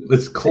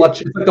 It's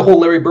clutch. It's like the whole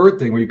Larry Bird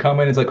thing where you come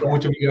in. It's like,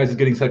 which of you guys is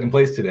getting second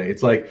place today?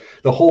 It's like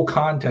the whole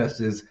contest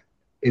is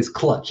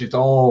clutch. It's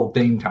all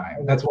Dame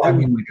time. That's why I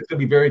mean, like, it's gonna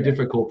be very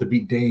difficult to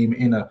beat Dame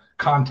in a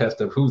contest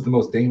of who's the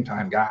most Dame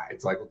time guy.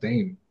 It's like, well,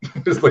 Dame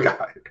is the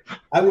guy.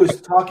 I was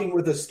talking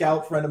with a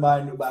scout friend of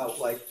mine about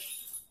like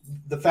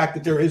the fact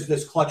that there is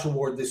this clutch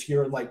award this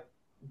year, and like,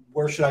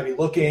 where should I be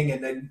looking?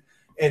 And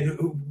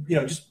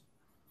just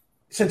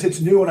since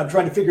it's new and I'm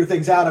trying to figure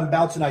things out, I'm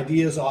bouncing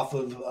ideas off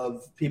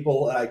of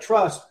people that I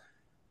trust.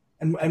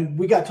 And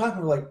we got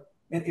talking, we're like,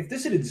 man, if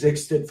this had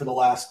existed for the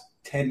last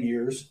 10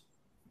 years,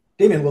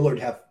 Damian Lillard would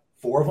have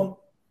 4 of them.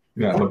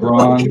 Yeah,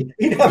 LeBron.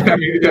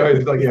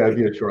 It'd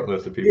be a short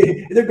list of people.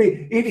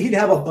 He'd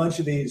have a bunch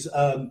of these.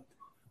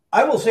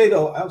 I will say,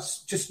 though, I'll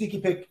just sneaky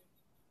pick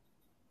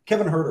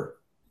Kevin Huerter.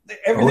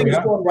 Everything is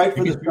going right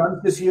for the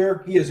Suns this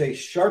year. He is a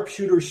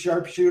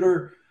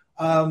sharpshooter.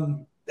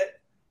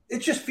 It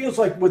just feels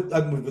like with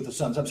the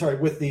Suns,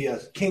 with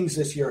the Kings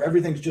this year,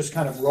 everything's just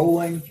kind of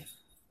rolling.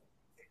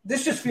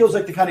 This just feels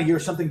like the kind of year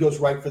something goes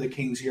right for the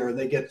Kings here, and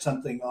they get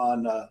something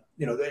on.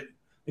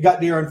 They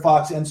got De'Aaron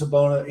Fox and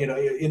Sabonis,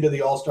 into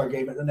the All-Star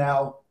game, and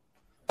now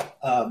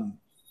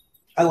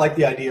I like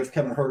the idea of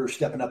Kevin Huerter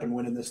stepping up and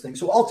winning this thing.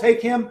 So I'll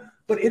take him.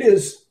 But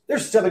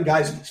there's 7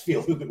 guys in this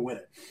field who could win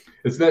it.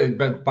 It's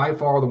that by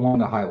far the one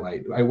to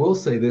highlight. I will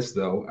say this,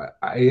 though.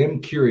 I am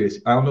curious.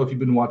 I don't know if you've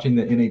been watching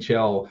the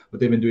NHL, what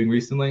they've been doing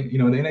recently. The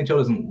NHL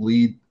doesn't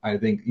lead, I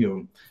think,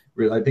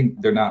 really, I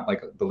think they're not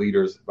like the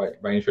leaders by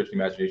any stretch of the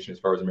imagination as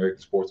far as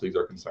American sports leagues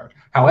are concerned.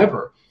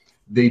 However,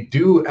 they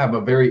do have a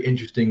very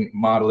interesting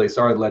model. They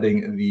started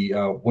letting the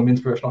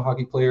women's professional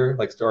hockey player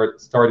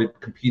started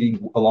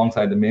competing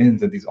alongside the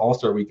men's at these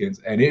All-Star weekends,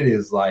 and it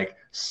is like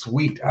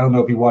sweet. I don't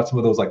know if you watch some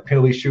of those like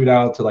penalty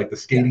shootouts or like the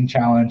skating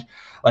challenge.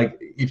 Like,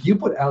 if you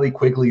put Allie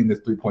Quigley in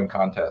this 3-point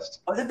contest,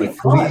 that'd be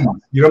fun. Please,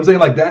 you know what I'm saying?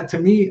 Like that, to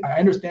me, I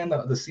understand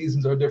that the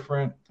seasons are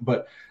different,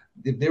 but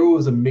if there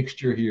was a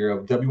mixture here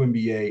of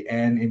WNBA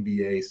and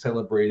NBA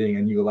celebrating,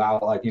 and you allow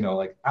like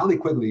Allie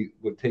Quigley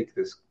would take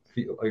this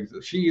field. Like,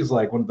 she's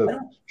like one of the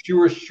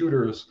purest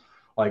shooters.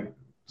 Like,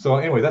 so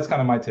anyway, that's kind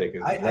of my take.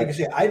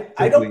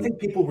 I don't think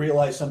people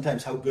realize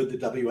sometimes how good the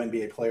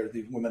WNBA players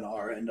these women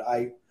are, and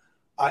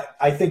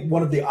I think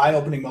one of the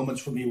eye-opening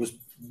moments for me was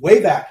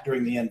way back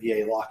during the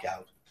NBA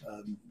lockout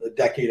a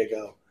decade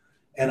ago.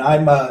 And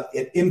I'm at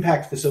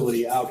Impact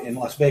facility out in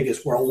Las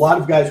Vegas, where a lot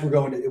of guys were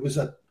going to. It was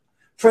a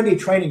trendy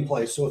training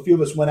place, so a few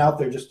of us went out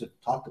there just to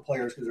talk to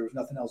players because there was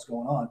nothing else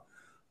going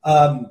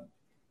on.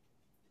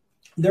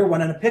 They're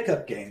running a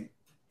pickup game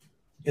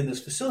in this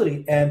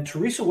facility, and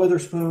Teresa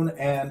Witherspoon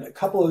and a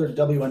couple other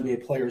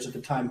WNBA players at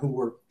the time who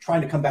were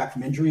trying to come back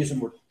from injuries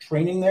and were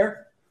training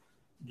there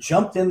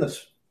jumped in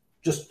this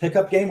just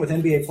pickup game with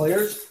NBA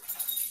players.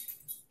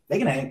 They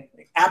can hang.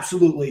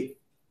 Absolutely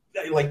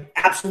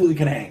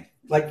can hang.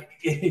 Like,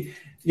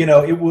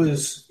 it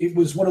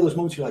was one of those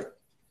moments you're like,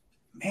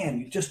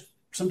 man,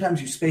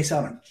 sometimes you space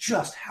out on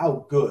just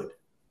how good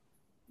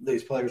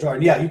these players are.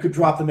 And yeah, you could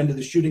drop them into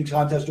the shooting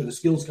contest or the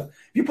skills. If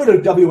you put a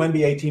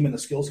WNBA team in the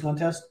skills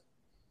contest.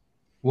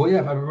 Well,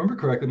 yeah, if I remember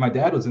correctly, my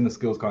dad was in the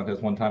skills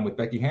contest one time with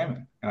Becky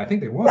Hammon, and I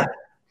think they won.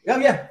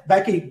 Yeah.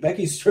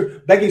 Becky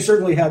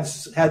certainly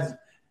has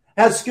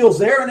skills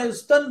there and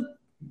has done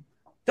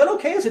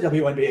okay as a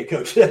WNBA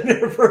coach in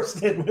her first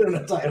stint winning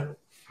a title.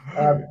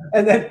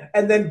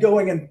 And then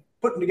going and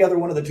putting together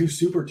one of the 2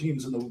 super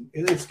teams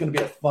it's going to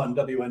be a fun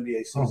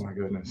WNBA season. Oh my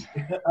goodness.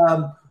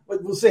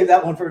 We'll save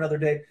that one for another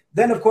day.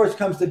 Then of course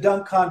comes the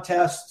dunk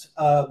contest.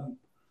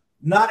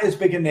 Not as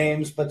big a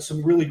names, but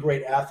some really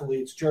great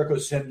athletes. Jericho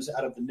Sims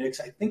out of the Knicks,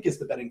 I think, is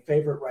the betting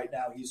favorite right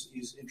now.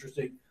 He's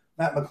interesting.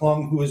 Matt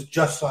McClung, who has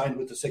just signed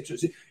with the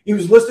Sixers. He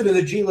was listed as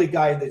a G League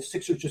guy. The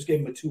Sixers just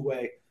gave him a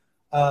 2-way.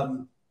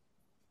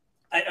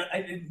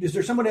 Is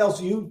there someone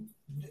else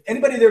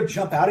anybody there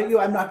jump out at you?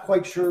 I'm not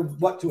quite sure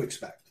what to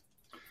expect.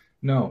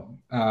 No.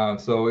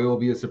 So it will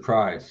be a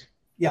surprise.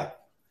 Yeah.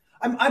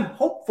 I'm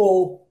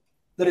hopeful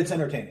that it's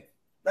entertaining.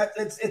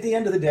 That's at the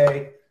end of the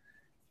day.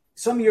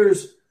 Some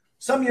years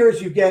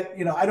you get,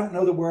 I don't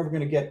know that we're ever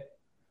going to get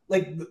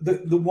like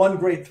the one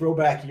great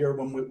throwback year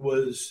when it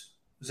was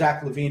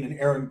Zach LaVine and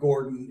Aaron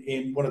Gordon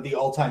in one of the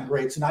all-time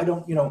greats. And I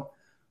don't,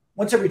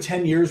 once every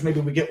 10 years,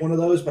 maybe we get one of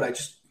those, but I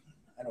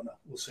don't know.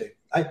 We'll see.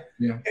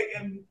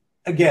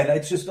 Again,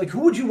 it's just like,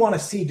 who would you want to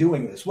see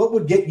doing this? What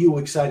would get you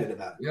excited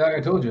about it? Yeah,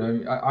 I told you.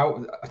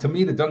 To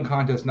me, the dunk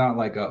contest not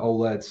like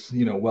let's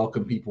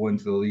welcome people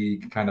into the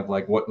league, kind of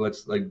like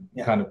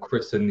kind of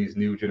christen these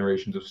new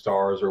generations of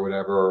stars or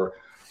whatever,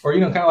 or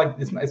kind of like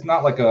it's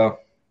not like a.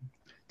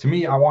 To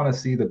me, I want to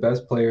see the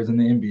best players in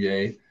the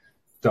NBA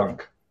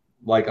dunk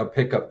like a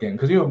pickup game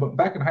because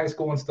back in high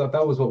school and stuff,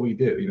 that was what we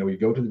did. We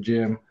go to the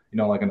gym,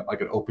 like an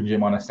open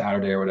gym on a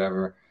Saturday or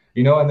whatever,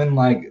 and then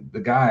like the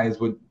guys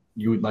would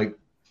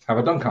have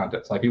a dunk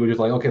contest. Like people just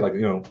like, okay,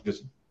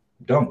 just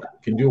dunk.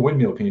 Can you do a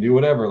windmill? Can you do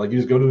whatever? Like you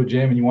just go to a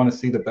gym and you want to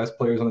see the best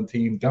players on the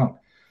team dunk.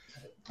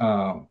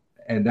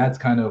 And that's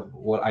kind of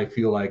what I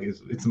feel like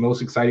it's the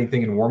most exciting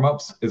thing in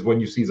warmups is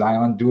when you see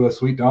Zion do a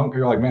sweet dunk.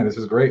 You're like, man, this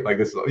is great. Like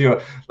this,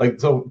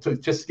 so to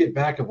just get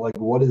back of like,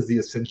 what is the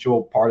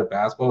essential part of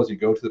basketball is you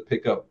go to the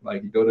pickup,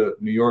 like you go to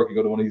New York, you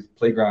go to one of these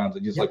playgrounds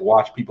and just like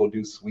watch people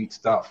do sweet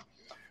stuff.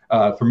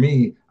 For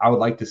me, I would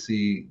like to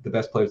see the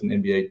best players in the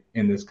NBA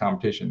in this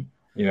competition.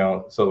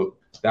 So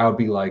that would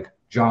be like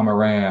Ja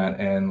Morant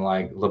and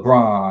like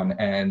LeBron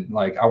and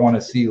like I want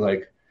to see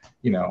like,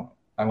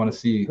 I want to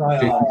see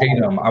Jason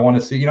Tatum. I want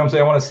to see, I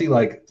want to see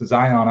like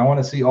Zion. I want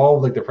to see all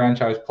of like the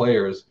franchise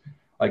players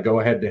like go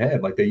head to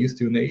head like they used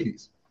to in the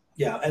 80s.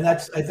 Yeah, and I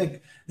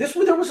think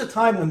there was a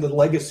time when the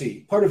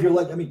legacy, part of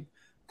your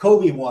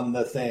Kobe won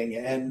the thing,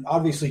 and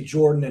obviously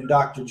Jordan and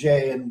Dr.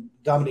 J and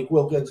Dominique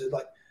Wilkins,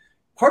 like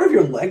part of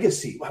your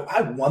legacy.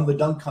 I won the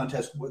dunk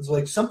contest was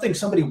like something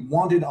somebody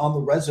wanted on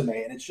the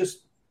resume, and it's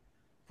just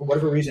for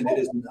whatever reason it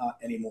is not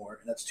anymore,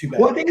 and that's too bad.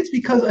 Well, I think it's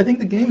because I think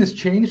the game has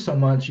changed so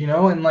much,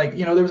 and like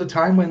there was a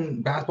time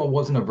when basketball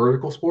wasn't a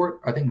vertical sport.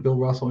 I think Bill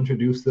Russell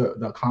introduced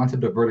the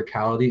concept of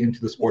verticality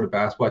into the sport of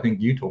basketball. I think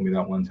you told me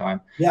that one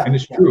time. Yeah, and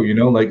it's true.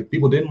 Like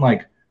people didn't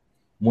like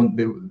when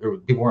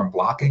people weren't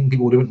blocking,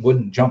 people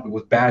wouldn't jump. It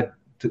was bad.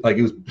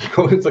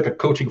 It's like a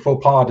coaching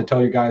faux pas to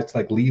tell your guys to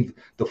like leave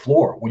the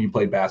floor when you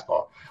played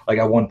basketball. Like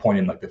at one point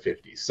in like the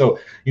 50s. So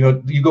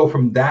you go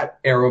from that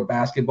era of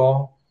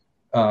basketball,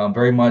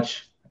 very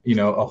much.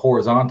 A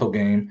horizontal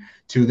game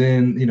to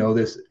then,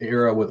 this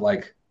era with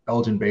like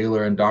Elgin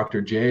Baylor and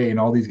Dr. J and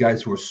all these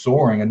guys who are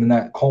soaring. And then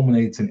that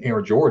culminates in Air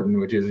Jordan,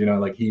 which is,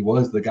 like he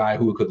was the guy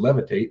who could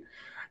levitate,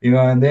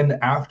 and then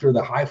after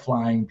the high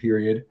flying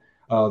period,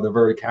 the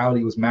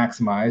verticality was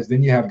maximized.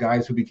 Then you have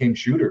guys who became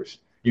shooters,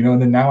 and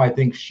then now I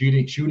think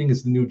shooting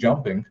is the new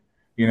jumping,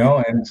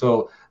 and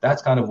so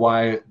that's kind of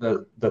why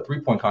the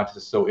 3-point contest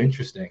is so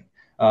interesting.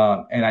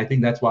 And I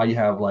think that's why you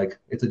have like,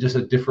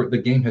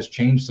 the game has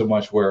changed so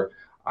much where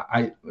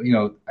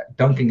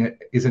dunking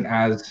isn't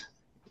as,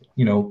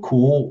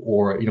 cool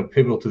or,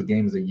 pivotal to the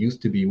game as it used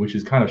to be, which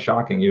is kind of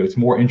shocking. It's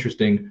more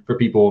interesting for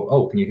people.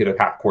 Oh, can you hit a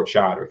half court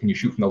shot or can you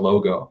shoot from the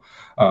logo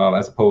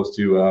as opposed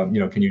to,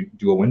 can you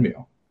do a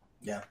windmill?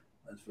 Yeah,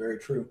 that's very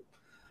true.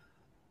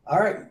 All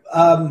right.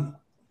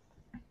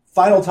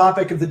 Final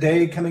topic of the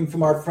day coming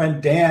from our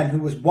friend Dan, who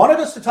wanted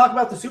us to talk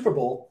about the Super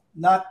Bowl,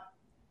 not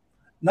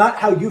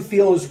how you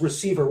feel as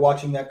receiver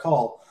watching that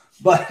call,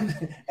 but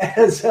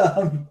as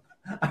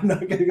I'm not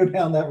going to go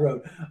down that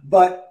road.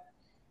 But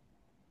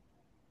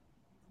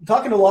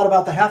talking a lot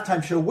about the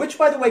halftime show, which,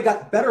 by the way,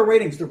 got better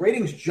ratings. The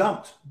ratings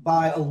jumped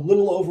by a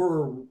little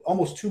over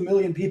almost 2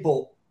 million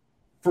people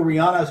for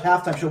Rihanna's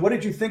halftime show. What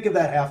did you think of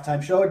that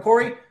halftime show? And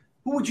Corey,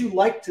 who would you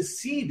like to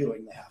see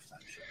doing the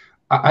halftime show?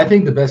 I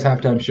think the best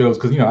halftime shows,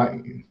 because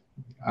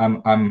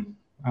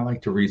I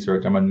like to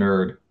research. I'm a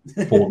nerd.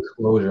 Full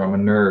disclosure, I'm a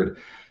nerd.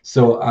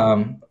 So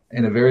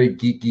in a very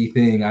geeky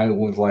thing, I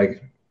was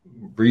like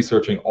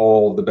researching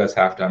all the best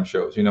halftime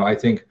shows. I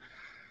think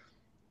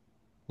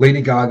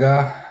Lady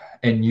Gaga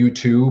and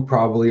U2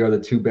 probably are the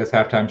two best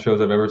halftime shows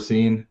I've ever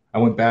seen. I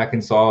went back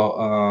and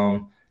saw,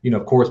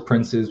 of course,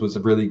 Prince's was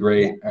really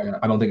great.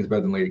 I don't think it's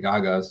better than Lady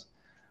Gaga's.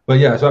 But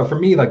yeah, so for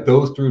me, like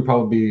those three would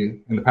probably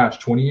be, in the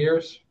past 20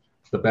 years,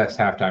 the best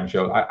halftime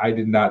show. I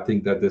did not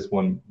think that this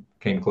one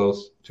came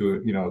close to,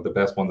 the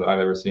best one that I've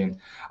ever seen.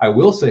 I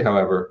will say,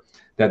 however,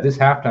 that this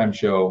halftime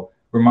show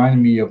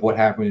reminded me of what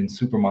happened in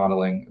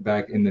supermodeling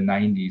back in the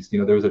 90s.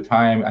 There was a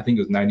time, I think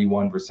it was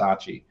 91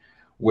 Versace,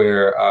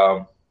 where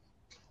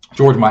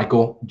George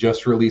Michael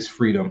just released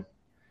Freedom.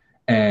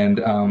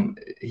 And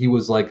he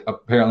was like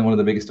apparently one of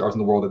the biggest stars in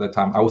the world at that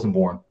time. I wasn't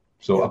born.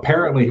 So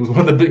apparently he was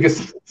one of the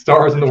biggest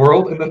stars in the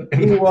world.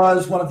 He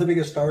was one of the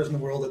biggest stars in the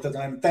world at the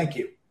time. Thank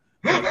you.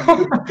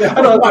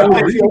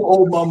 I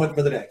old moment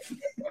for the day.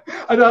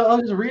 I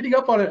was just reading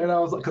up on it, and I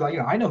was like, because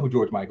I know who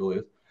George Michael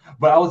is.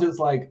 But I was just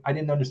like, I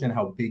didn't understand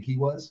how big he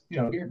was.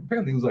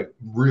 Apparently he was like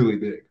really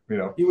big.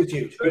 He was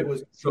huge. He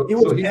was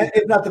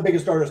if not the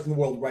biggest artist in the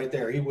world, right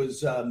there. He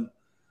was. I'm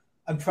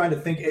trying to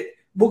think.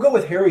 we'll go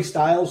with Harry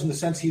Styles in the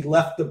sense he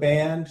left the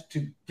band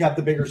to have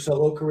the bigger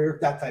solo career,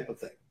 that type of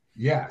thing.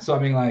 Yeah. So I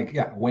mean, like,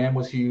 yeah, Wham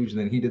was huge, and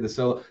then he did the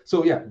solo.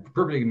 So yeah,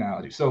 perfect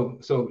analogy. So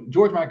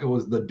George Michael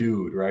was the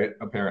dude, right?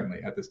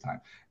 Apparently at this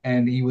time,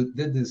 and he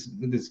did this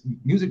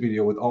music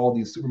video with all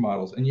these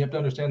supermodels. And you have to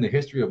understand the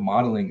history of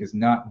modeling is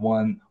not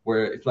one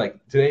where it's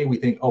like today we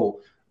think,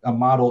 oh, a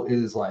model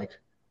is like,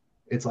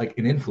 it's like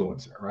an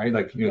influencer, right?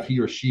 Like, you know, he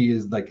or she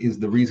is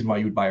the reason why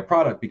you would buy a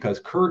product, because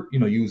Kurt, you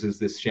know, uses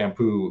this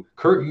shampoo.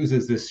 Kurt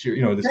uses this,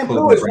 you know, this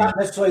shampoo is not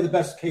necessarily the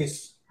best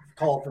case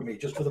call for me,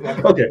 just for the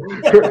record. Okay.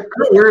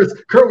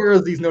 Kurt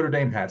wears these Notre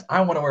Dame hats.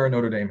 I want to wear a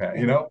Notre Dame hat,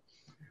 you know?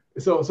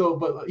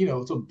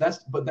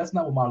 But that's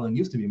not what modeling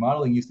used to be.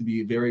 Modeling used to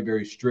be very,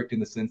 very strict in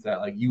the sense that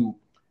like you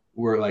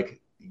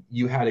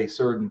had a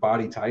certain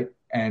body type,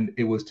 and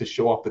it was to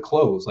show off the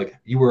clothes. Like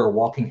you were a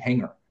walking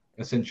hanger,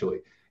 essentially.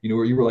 You know,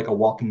 where you were like a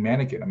walking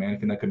mannequin, a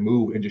mannequin that could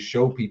move and just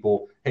show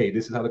people, hey,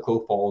 this is how the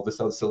clothes falls, this is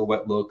how the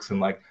silhouette looks, and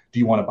like, do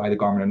you want to buy the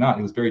garment or not?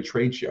 It was very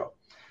trade show.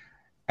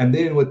 And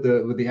then with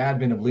the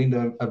advent of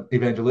Linda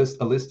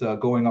Evangelista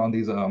going on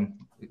these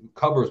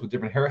covers with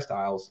different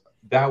hairstyles,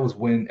 that was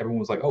when everyone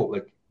was like, oh,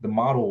 like the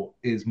model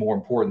is more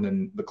important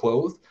than the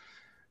clothes.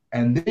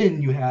 And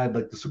then you had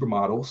like the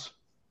supermodels,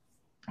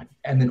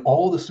 and then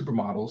all the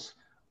supermodels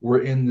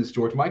were in this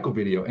George Michael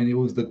video, and it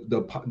was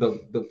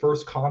the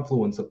first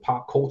confluence of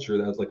pop culture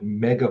that was like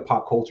mega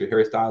pop culture,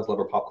 Harry Styles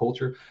lover pop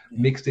culture,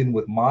 mixed in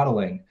with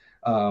modeling,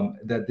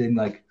 that then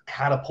like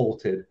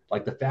catapulted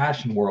like the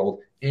fashion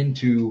world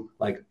into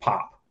like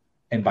pop,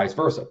 and vice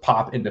versa,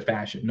 pop into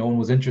fashion. No one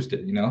was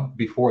interested, you know,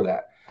 before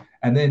that.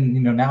 And then,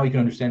 you know, now you can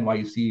understand why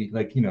you see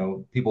like, you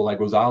know, people like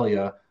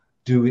Rosalia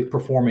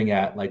performing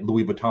at like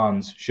Louis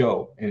Vuitton's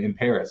show in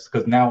Paris,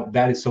 because now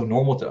that is so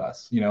normal to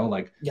us, you know,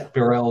 like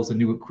Pharrell's a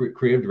new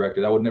creative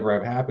director. That would never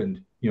have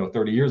happened, you know,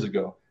 30 years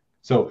ago.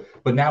 So,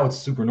 but now it's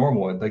super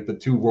normal, and like the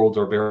two worlds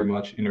are very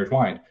much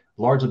intertwined,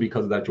 largely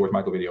because of that George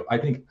Michael video. I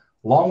think,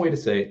 long way to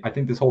say, I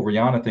think this whole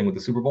Rihanna thing with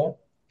the Super Bowl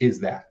is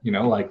that, you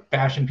know, like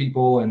fashion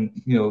people and,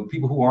 you know,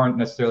 people who aren't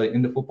necessarily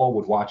into football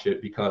would watch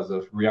it because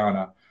of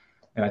Rihanna.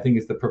 And I think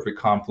it's the perfect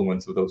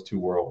confluence of those two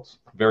worlds,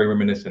 very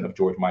reminiscent of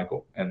George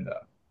Michael and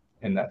that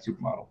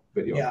supermodel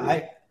video.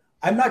 Yeah,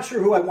 I'm not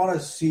sure who I want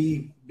to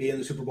see be in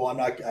the Super Bowl.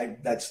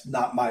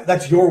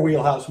 That's your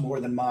wheelhouse more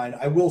than mine.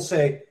 I will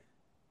say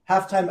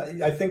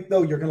halftime. I think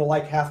though you're going to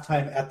like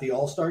halftime at the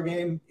All-Star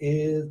game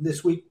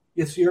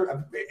this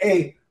year.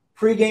 A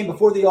pregame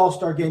before the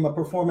All-Star game, a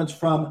performance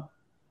from,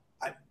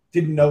 I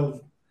didn't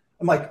know.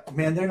 I'm like,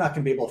 man, they're not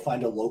going to be able to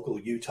find a local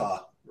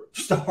Utah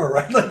star,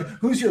 right? Like,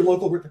 who's your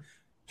local?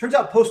 Turns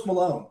out Post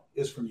Malone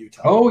is from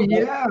Utah. Oh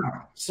yeah.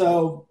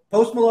 So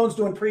Post Malone's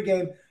doing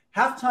pregame.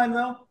 Halftime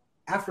though,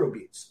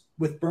 Afrobeats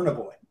with Burna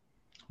Boy.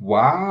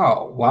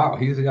 Wow,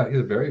 he's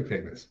very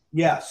famous.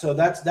 Yeah, so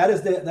that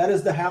is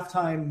the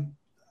halftime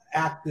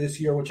act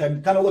this year, which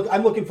I'm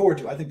looking forward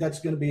to. I think that's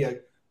going to be a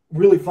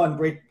really fun,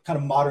 great kind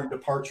of modern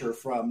departure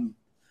from.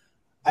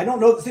 I don't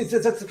know.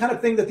 That's the kind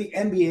of thing that the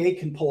NBA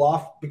can pull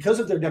off because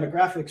of their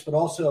demographics, but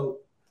also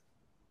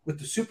with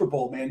the Super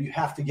Bowl, man, you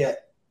have to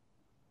get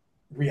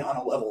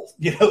Rihanna level,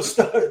 you know,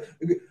 stuff.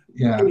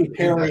 Yeah,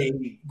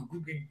 Perry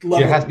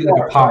level. It has to be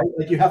like a pop. Right?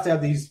 Like you have to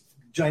have these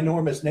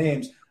ginormous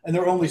names, and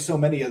there are only so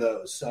many of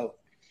those. So,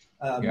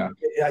 I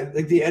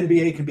think the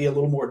NBA can be a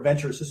little more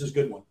adventurous. This is a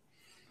good one.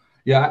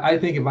 Yeah, I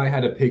think if I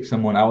had to pick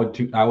someone, I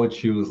would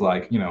choose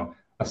like, you know,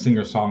 a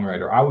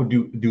singer-songwriter. I would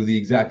do the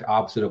exact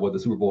opposite of what the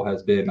Super Bowl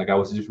has been. Like I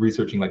was just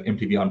researching like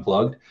MTV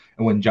Unplugged,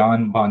 and when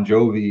John Bon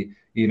Jovi,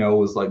 you know,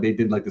 was like they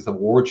did like this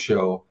award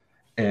show,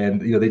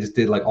 and you know they just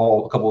did like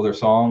a couple of their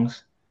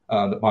songs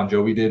that Bon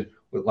Jovi did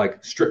with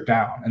like stripped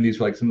down, and these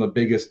were like some of the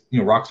biggest, you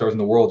know, rock stars in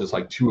the world, just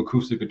like two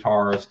acoustic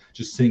guitars,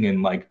 just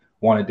singing like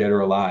Wanted Dead or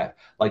Alive.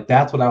 Like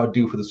that's what I would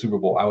do for the Super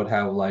Bowl. I would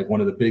have like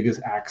one of the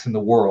biggest acts in the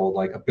world,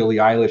 like a Billie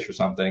Eilish or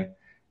something,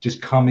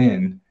 just come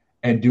in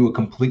and do a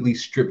completely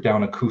stripped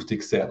down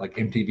acoustic set, like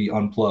MTV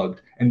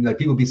Unplugged. And like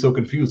people be so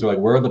confused. They're like,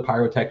 where are the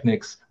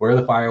pyrotechnics? Where are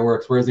the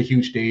fireworks? Where's the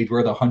huge stage?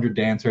 Where are the 100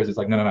 dancers? It's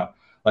like, no.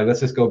 Like,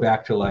 let's just go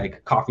back to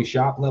like coffee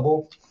shop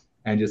level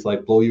and just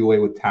like blow you away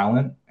with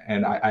talent.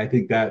 And I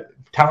think that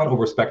talent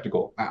over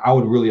spectacle, I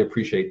would really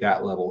appreciate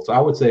that level. So I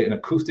would say an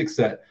acoustic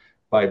set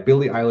by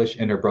Billie Eilish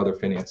and her brother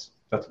Phineas.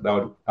 That's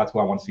what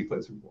I want to see play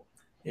the Super Bowl.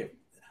 Yeah.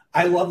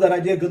 I love that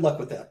idea. Good luck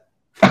with that.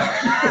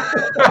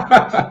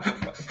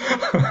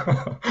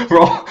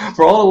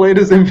 for all the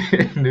latest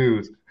NBA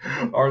news,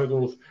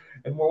 articles,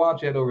 and more, why don't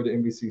you head over to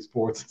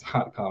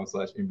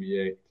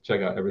NBCSports.com/NBA to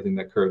check out everything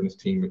that Kurt and his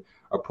team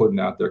are putting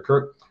out there.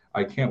 Kurt,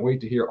 I can't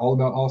wait to hear all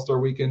about All-Star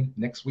Weekend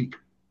next week.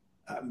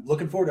 I'm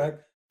looking forward to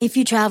it. If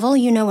you travel,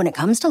 you know when it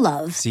comes to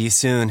love, See you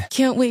soon.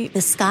 Can't wait.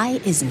 the sky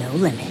is no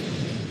limit.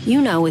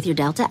 You know with your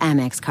Delta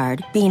Amex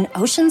card, being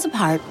oceans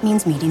apart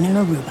means meeting in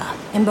Aruba.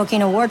 And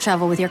booking award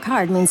travel with your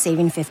card means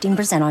saving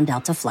 15% on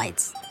Delta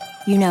flights.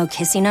 You know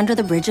kissing under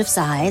the bridge of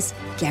sighs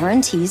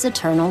guarantees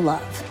eternal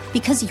love.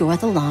 Because you're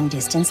the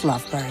long-distance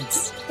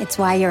lovebirds. It's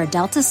why you're a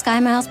Delta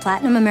SkyMiles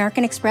Platinum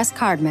American Express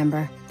card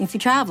member. If you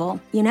travel,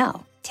 you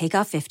know. Take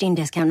off 15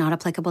 discount not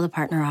applicable to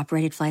partner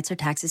operated flights or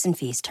taxes and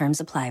fees. Terms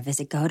apply.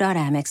 Visit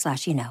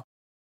go.amex/.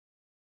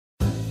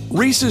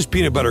 Reese's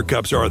peanut butter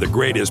cups are the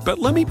greatest, but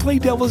let me play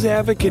devil's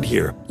advocate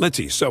here. Let's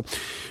see. So,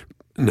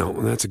 no,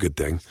 that's a good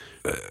thing.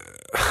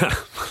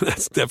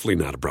 That's definitely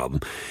not a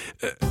problem.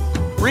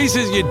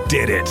 Reese's, you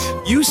did it.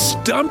 You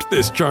stumped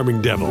this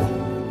charming devil.